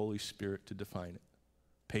fruits of the Holy Spirit to define it: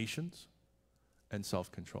 patience and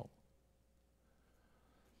self-control.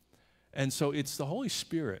 And so it's the Holy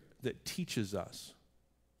Spirit that teaches us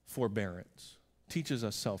forbearance, teaches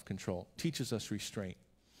us self-control, teaches us restraint.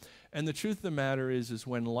 And the truth of the matter is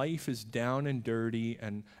when life is down and dirty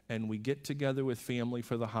and we get together with family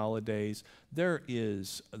for the holidays, there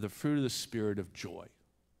is the fruit of the Spirit of joy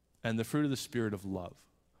and the fruit of the Spirit of love.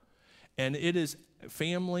 And it is,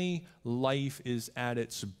 family life is at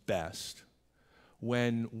its best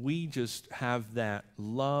when we just have that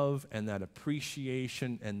love and that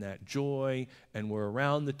appreciation and that joy, and we're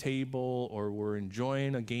around the table, or we're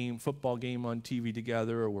enjoying a football game on TV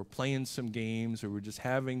together, or we're playing some games, or we're just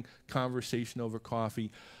having conversation over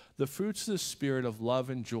coffee. The fruits of the Spirit of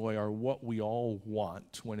love and joy are what we all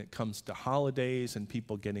want when it comes to holidays and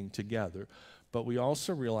people getting together. But we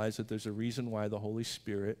also realize that there's a reason why the Holy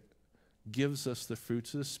Spirit gives us the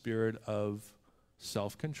fruits of the Spirit of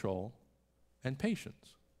self-control and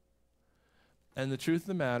patience. And the truth of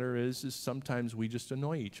the matter is sometimes we just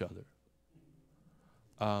annoy each other.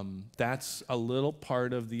 That's a little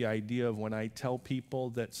part of the idea of when I tell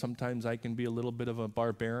people that sometimes I can be a little bit of a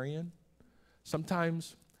barbarian.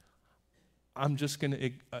 Sometimes I'm just going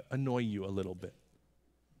to annoy you a little bit.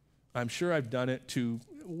 I'm sure I've done it to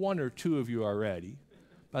one or two of you already.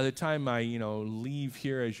 By the time I, leave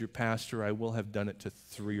here as your pastor, I will have done it to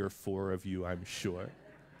 3 or 4 of you, I'm sure.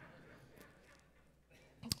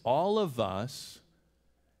 All of us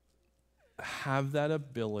have that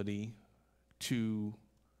ability to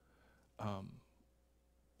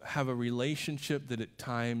have a relationship that at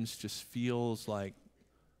times just feels like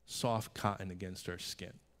soft cotton against our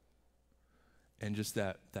skin. And just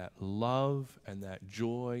that love and that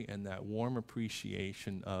joy and that warm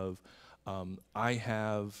appreciation of I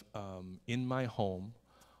have in my home,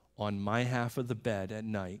 on my half of the bed at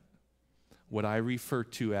night, what I refer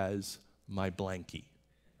to as my blankie.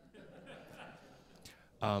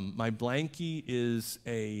 My blankie is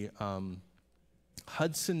a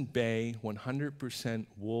Hudson Bay 100%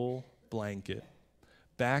 wool blanket.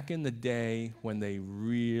 Back in the day when they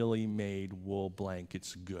really made wool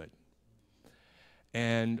blankets good.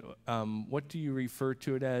 And what do you refer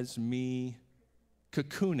to it as? Me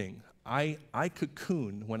cocooning. I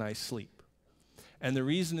cocoon when I sleep. And the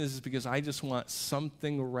reason is because I just want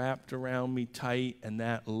something wrapped around me tight, and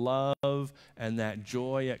that love and that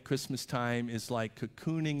joy at Christmas time is like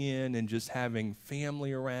cocooning in and just having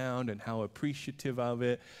family around and how appreciative of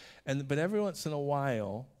it. But every once in a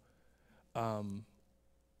while,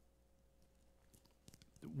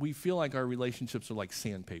 we feel like our relationships are like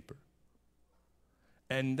sandpaper.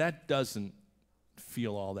 And that doesn't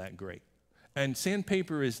feel all that great. And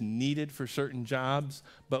sandpaper is needed for certain jobs,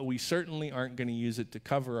 but we certainly aren't going to use it to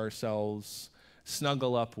cover ourselves,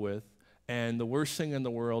 snuggle up with. And the worst thing in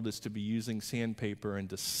the world is to be using sandpaper and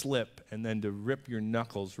to slip and then to rip your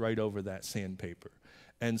knuckles right over that sandpaper.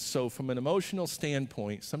 And so from an emotional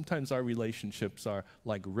standpoint, sometimes our relationships are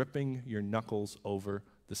like ripping your knuckles over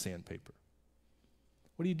the sandpaper.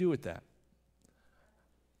 What do you do with that?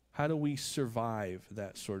 How do we survive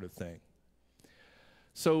that sort of thing?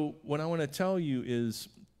 So what I want to tell you is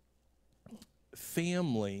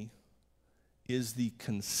family is the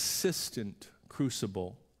consistent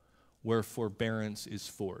crucible where forbearance is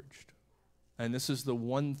forged. And this is the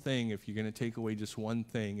one thing, if you're going to take away just one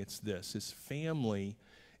thing, it's this. Is family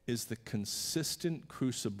is the consistent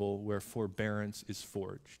crucible where forbearance is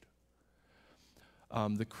forged.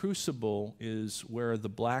 The crucible is where the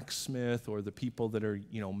blacksmith or the people that are,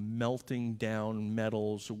 melting down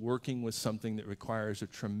metals, working with something that requires a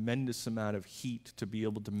tremendous amount of heat to be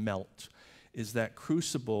able to melt, is that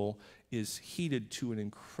crucible is heated to an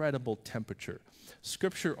incredible temperature.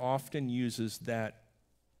 Scripture often uses that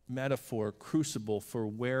metaphor, crucible, for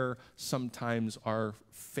where sometimes our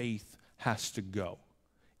faith has to go,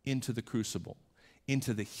 into the crucible,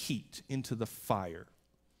 into the heat, into the fire.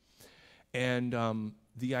 And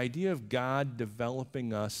the idea of God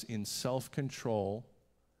developing us in self-control,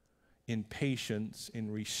 in patience, in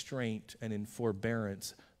restraint, and in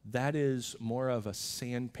forbearance, that is more of a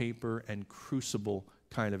sandpaper and crucible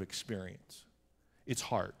kind of experience. It's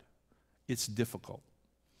hard. It's difficult.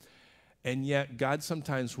 And yet, God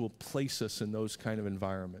sometimes will place us in those kind of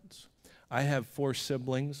environments. I have 4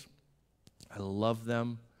 siblings. I love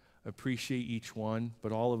them, appreciate each one,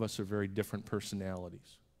 but all of us are very different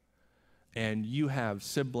personalities. And you have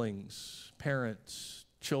siblings, parents,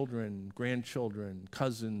 children, grandchildren,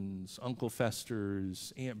 cousins, Uncle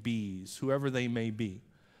Festers, Aunt Bees, whoever they may be,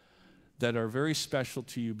 that are very special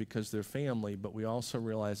to you because they're family, but we also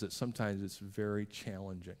realize that sometimes it's very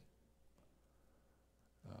challenging.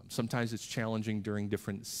 Sometimes it's challenging during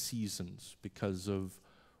different seasons because of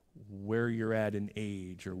where you're at in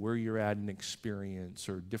age or where you're at in experience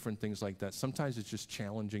or different things like that. Sometimes it's just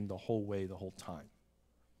challenging the whole way, the whole time.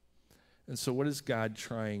 And so what is God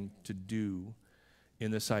trying to do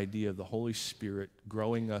in this idea of the Holy Spirit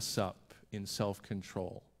growing us up in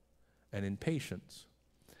self-control and in patience?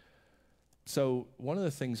 So one of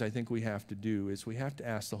the things I think we have to do is we have to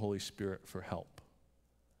ask the Holy Spirit for help.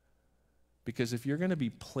 Because if you're going to be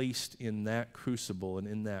placed in that crucible and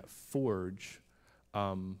in that forge,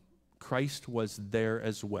 Christ was there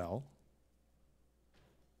as well.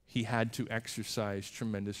 He had to exercise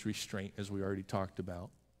tremendous restraint, as we already talked about.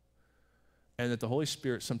 And that the Holy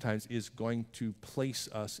Spirit sometimes is going to place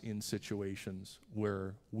us in situations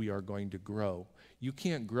where we are going to grow. You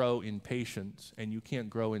can't grow in patience and you can't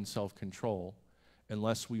grow in self-control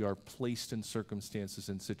unless we are placed in circumstances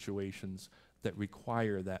and situations that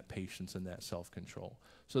require that patience and that self-control.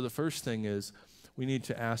 So the first thing is we need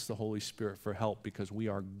to ask the Holy Spirit for help because we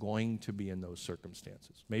are going to be in those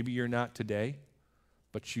circumstances. Maybe you're not today,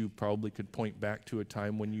 but you probably could point back to a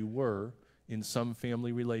time when you were in some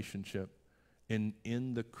family relationship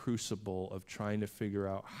in the crucible of trying to figure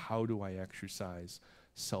out how do I exercise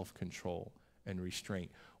self-control and restraint.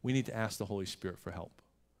 We need to ask the Holy Spirit for help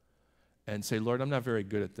and say, Lord, I'm not very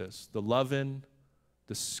good at this. The loving,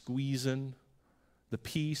 the squeezing, the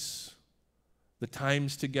peace, the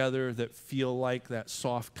times together that feel like that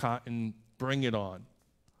soft cotton, bring it on.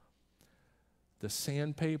 The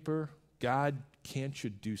sandpaper, God, can't you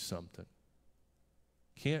do something?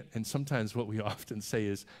 Can't, and sometimes what we often say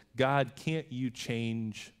is, God, can't you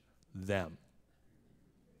change them?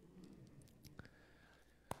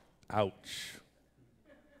 Ouch.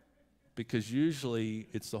 Because usually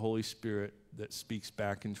it's the Holy Spirit that speaks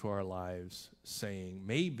back into our lives saying,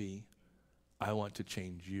 maybe I want to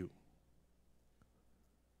change you.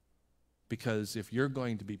 Because if you're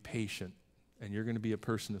going to be patient and you're going to be a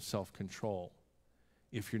person of self-control,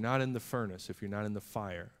 if you're not in the furnace, if you're not in the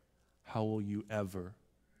fire, how will you ever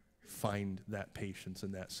find that patience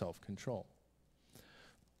and that self-control?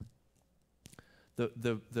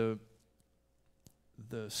 The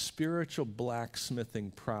spiritual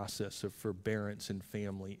blacksmithing process of forbearance in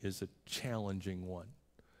family is a challenging one.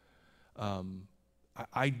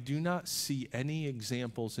 I do not see any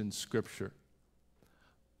examples in Scripture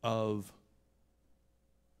of,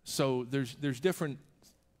 so there's different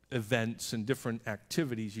events and different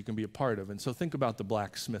activities you can be a part of. And so think about the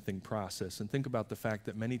blacksmithing process and think about the fact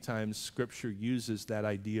that many times Scripture uses that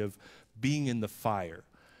idea of being in the fire,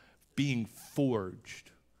 being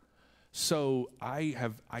forged. So I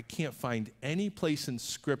can't find any place in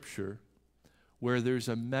Scripture where there's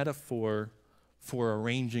a metaphor for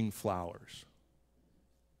arranging flowers.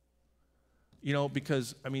 You know,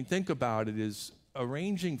 because, I mean, think about it, is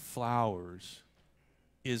arranging flowers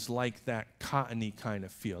is like that cottony kind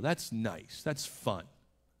of feel. That's nice. That's fun.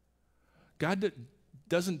 God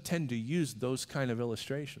doesn't tend to use those kind of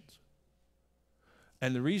illustrations.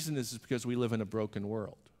 And the reason is because we live in a broken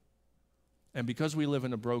world. And because we live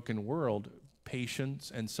in a broken world,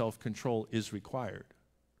 patience and self-control is required.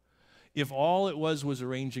 If all it was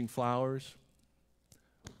arranging flowers,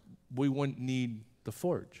 we wouldn't need the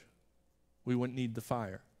forge. We wouldn't need the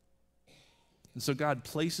fire. And so God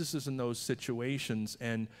places us in those situations,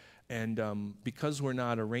 and because we're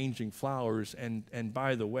not arranging flowers, and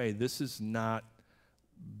by the way, this is not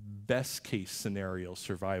best case scenario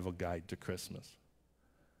survival guide to Christmas.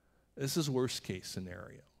 This is worst case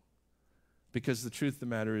scenario. Because the truth of the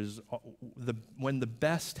matter is, when the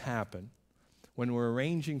best happen, when we're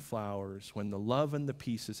arranging flowers, when the love and the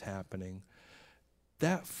peace is happening,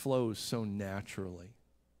 that flows so naturally,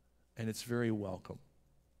 and it's very welcome.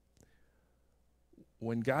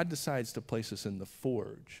 When God decides to place us in the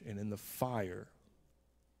forge and in the fire,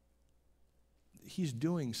 He's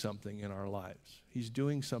doing something in our lives. He's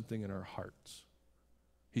doing something in our hearts.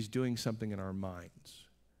 He's doing something in our minds.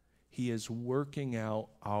 He is working out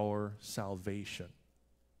our salvation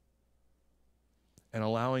and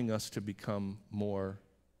allowing us to become more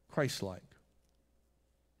Christ-like.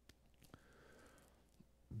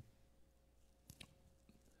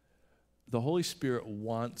 The Holy Spirit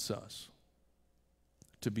wants us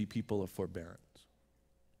to be people of forbearance,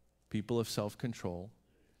 people of self-control,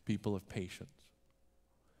 people of patience.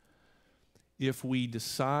 If we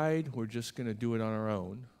decide we're just going to do it on our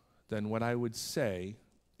own, then what I would say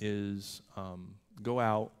is go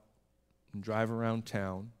out and drive around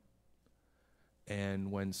town,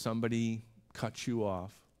 and when somebody cuts you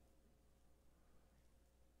off,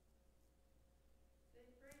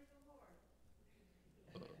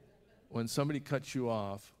 when somebody cuts you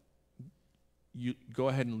off, you go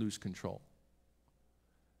ahead and lose control.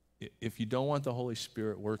 If you don't want the Holy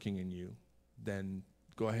Spirit working in you, then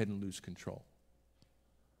go ahead and lose control.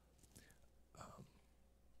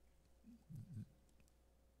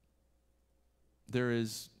 There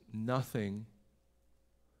is nothing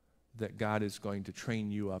that God is going to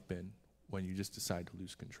train you up in when you just decide to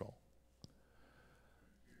lose control.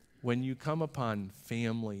 When you come upon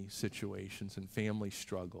family situations and family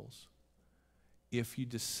struggles, if you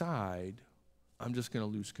decide, I'm just going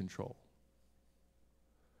to lose control,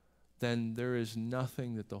 then there is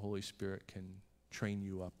nothing that the Holy Spirit can train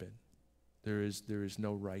you up in. There is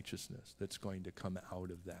no righteousness that's going to come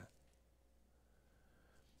out of that.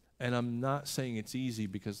 And I'm not saying it's easy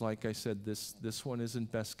because, like I said, this one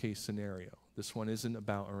isn't best case scenario. This one isn't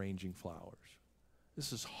about arranging flowers.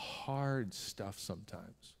 This is hard stuff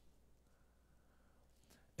sometimes.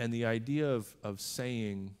 And the idea of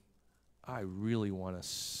saying, I really want to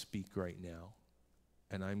speak right now,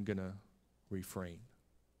 and I'm going to refrain.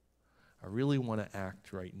 I really want to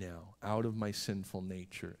act right now out of my sinful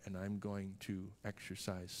nature, and I'm going to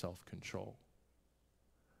exercise self-control.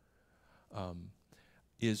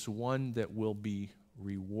 Is one that will be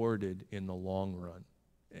rewarded in the long run.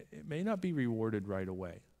 It may not be rewarded right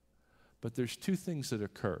away, but there's two things that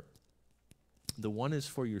occur. The one is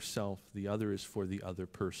for yourself, the other is for the other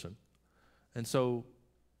person. And so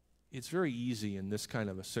it's very easy in this kind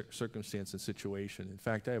of a circumstance and situation. In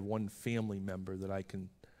fact, I have one family member that I can,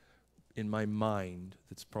 in my mind,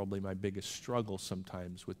 that's probably my biggest struggle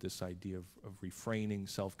sometimes with this idea of refraining,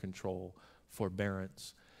 self-control,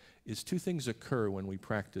 forbearance, is two things occur when we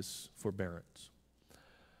practice forbearance.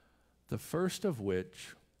 The first of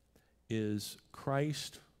which is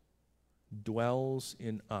Christ dwells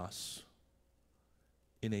in us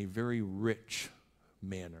in a very rich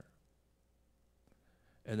manner.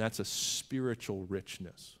 And that's a spiritual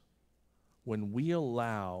richness. When we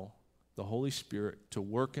allow the Holy Spirit to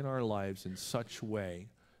work in our lives in such a way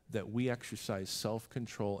that we exercise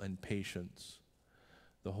self-control and patience,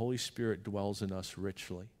 the Holy Spirit dwells in us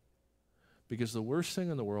richly. Because the worst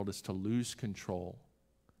thing in the world is to lose control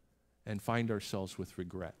and find ourselves with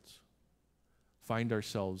regrets, find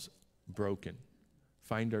ourselves broken,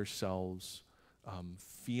 find ourselves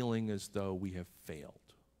feeling as though we have failed.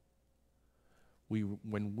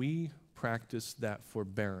 When we practice that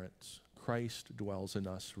forbearance, Christ dwells in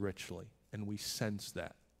us richly, and we sense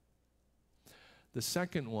that. The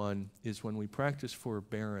second one is when we practice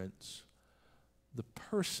forbearance, the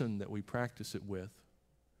person that we practice it with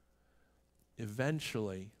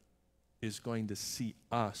eventually is going to see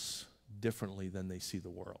us differently than they see the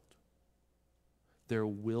world. There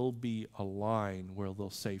will be a line where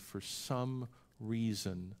they'll say, for some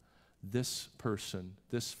reason, this person,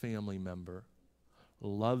 this family member,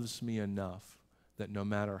 loves me enough that no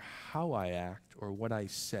matter how I act or what I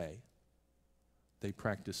say, they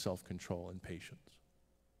practice self-control and patience.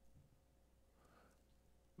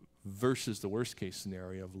 Versus the worst case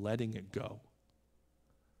scenario of letting it go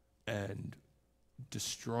and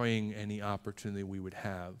destroying any opportunity we would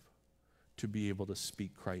have to be able to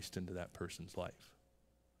speak Christ into that person's life.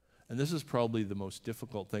 And this is probably the most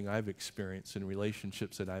difficult thing I've experienced in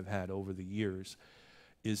relationships that I've had over the years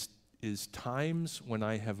is times when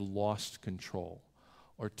I have lost control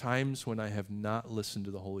or times when I have not listened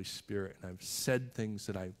to the Holy Spirit and I've said things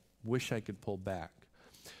that I wish I could pull back.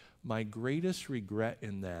 My greatest regret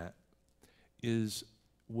in that is,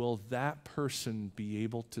 will that person be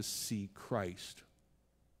able to see Christ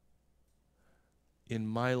in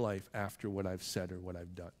my life after what I've said or what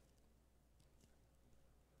I've done?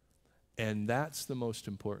 And that's the most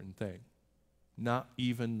important thing. Not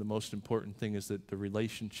even the most important thing is that the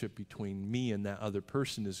relationship between me and that other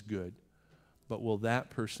person is good, but will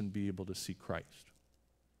that person be able to see Christ?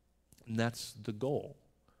 And that's the goal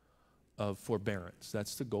of forbearance.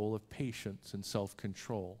 That's the goal of patience and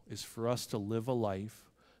self-control, is for us to live a life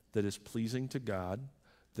that is pleasing to God,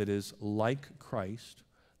 that is like Christ,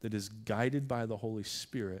 that is guided by the Holy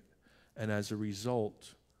Spirit, and as a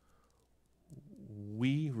result,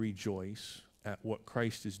 we rejoice at what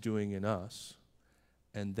Christ is doing in us,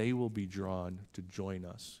 and they will be drawn to join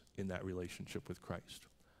us in that relationship with Christ.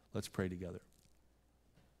 Let's pray together.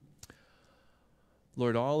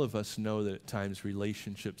 Lord, all of us know that at times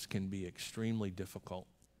relationships can be extremely difficult,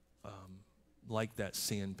 like that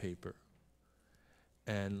sandpaper.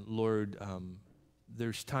 And Lord,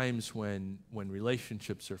 there's times when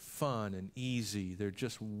relationships are fun and easy, they're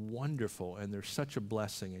just wonderful, and they're such a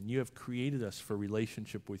blessing. And you have created us for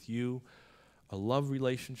relationship with you, a love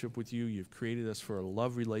relationship with you. You've created us for a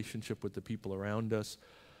love relationship with the people around us.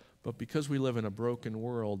 But because we live in a broken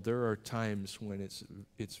world, there are times when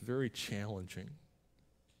it's very challenging.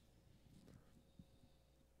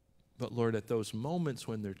 But Lord, at those moments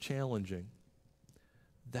when they're challenging,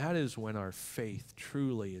 that is when our faith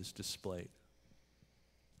truly is displayed.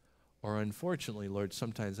 Or unfortunately, Lord,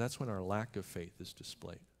 sometimes that's when our lack of faith is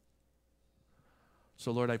displayed.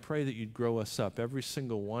 So Lord, I pray that you'd grow us up. Every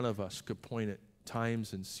single one of us could point at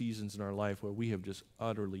times and seasons in our life where we have just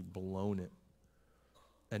utterly blown it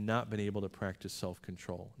and not been able to practice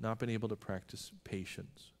self-control, not been able to practice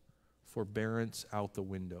patience, forbearance out the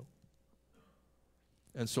window.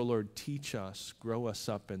 And so, Lord, teach us, grow us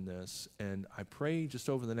up in this. And I pray just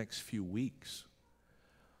over the next few weeks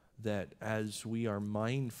that as we are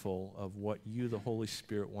mindful of what you, the Holy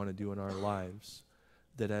Spirit, want to do in our lives,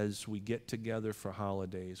 that as we get together for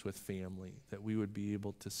holidays with family, that we would be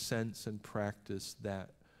able to sense and practice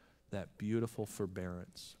that beautiful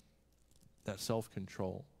forbearance, that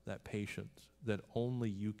self-control, that patience that only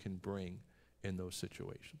you can bring in those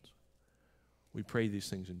situations. We pray these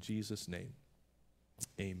things in Jesus' name.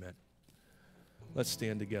 Amen. Let's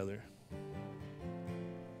stand together.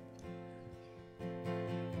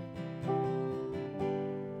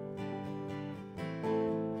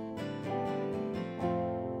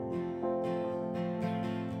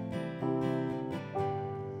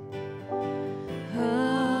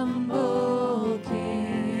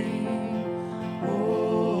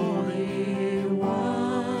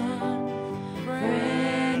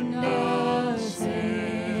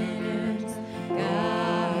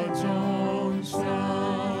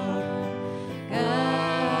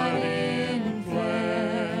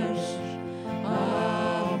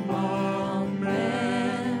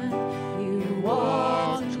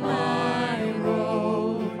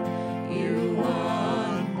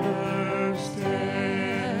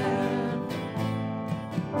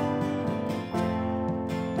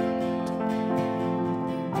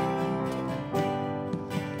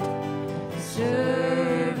 You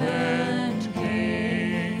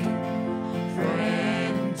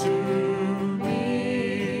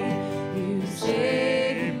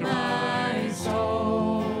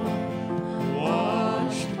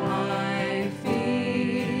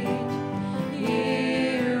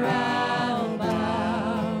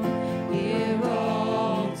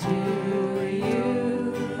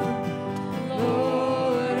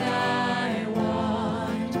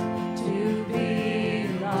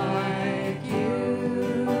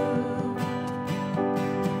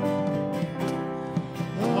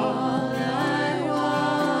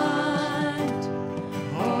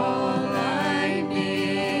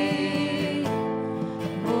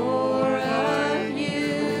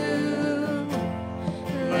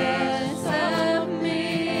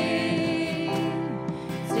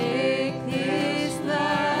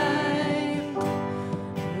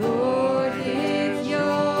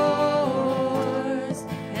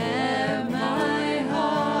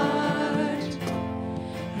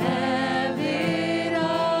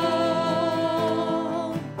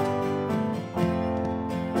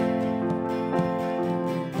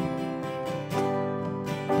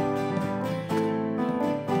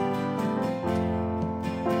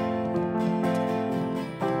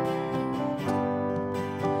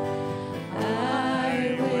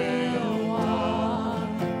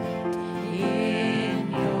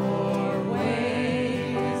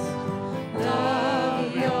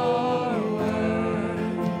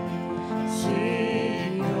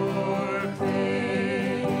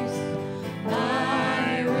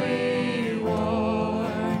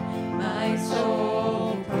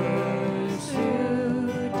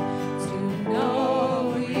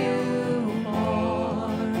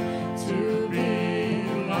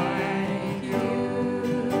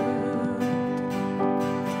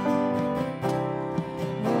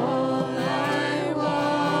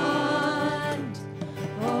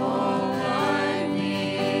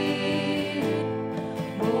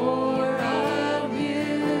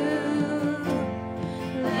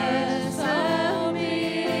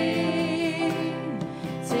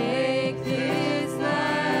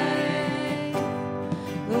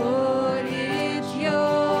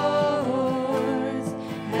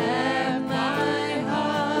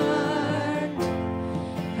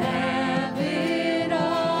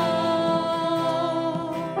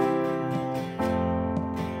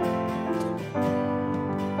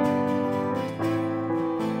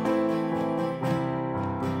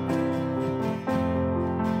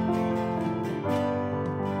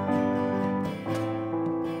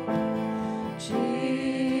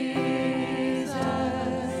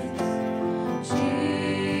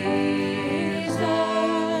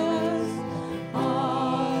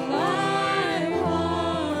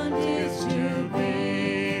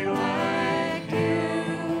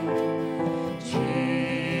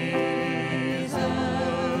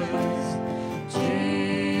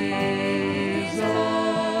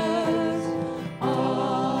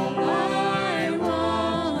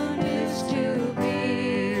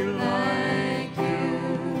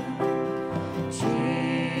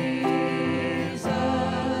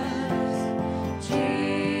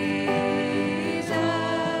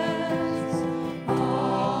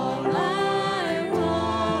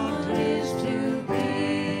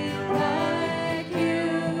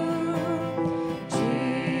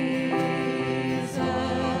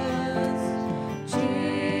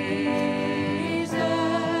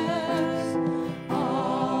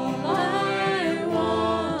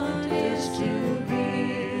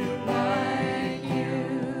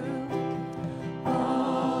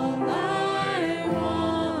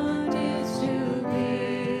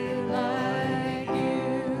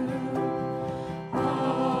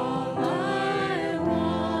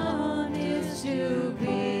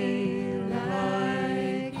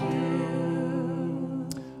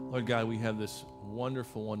Lord God, we have this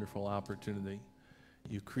wonderful, wonderful opportunity.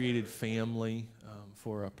 You created family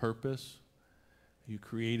for a purpose. You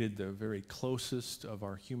created the very closest of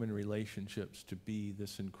our human relationships to be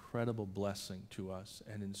this incredible blessing to us,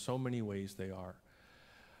 and in so many ways they are.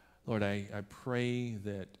 Lord, I pray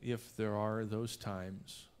that if there are those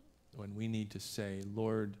times when we need to say,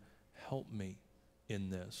 Lord, help me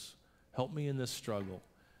in this struggle,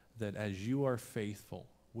 that as you are faithful,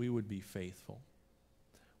 we would be faithful.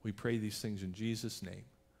 We pray these things in Jesus' name.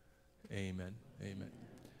 Amen. Amen.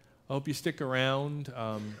 I hope you stick around.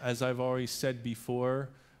 As I've always said before,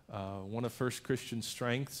 one of First Christian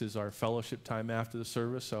strengths is our fellowship time after the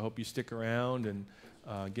service. So I hope you stick around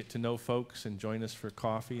and get to know folks and join us for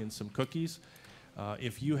coffee and some cookies.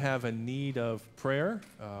 If you have a need of prayer,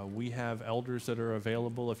 we have elders that are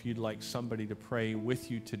available. If you'd like somebody to pray with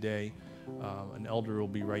you today, an elder will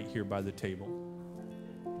be right here by the table.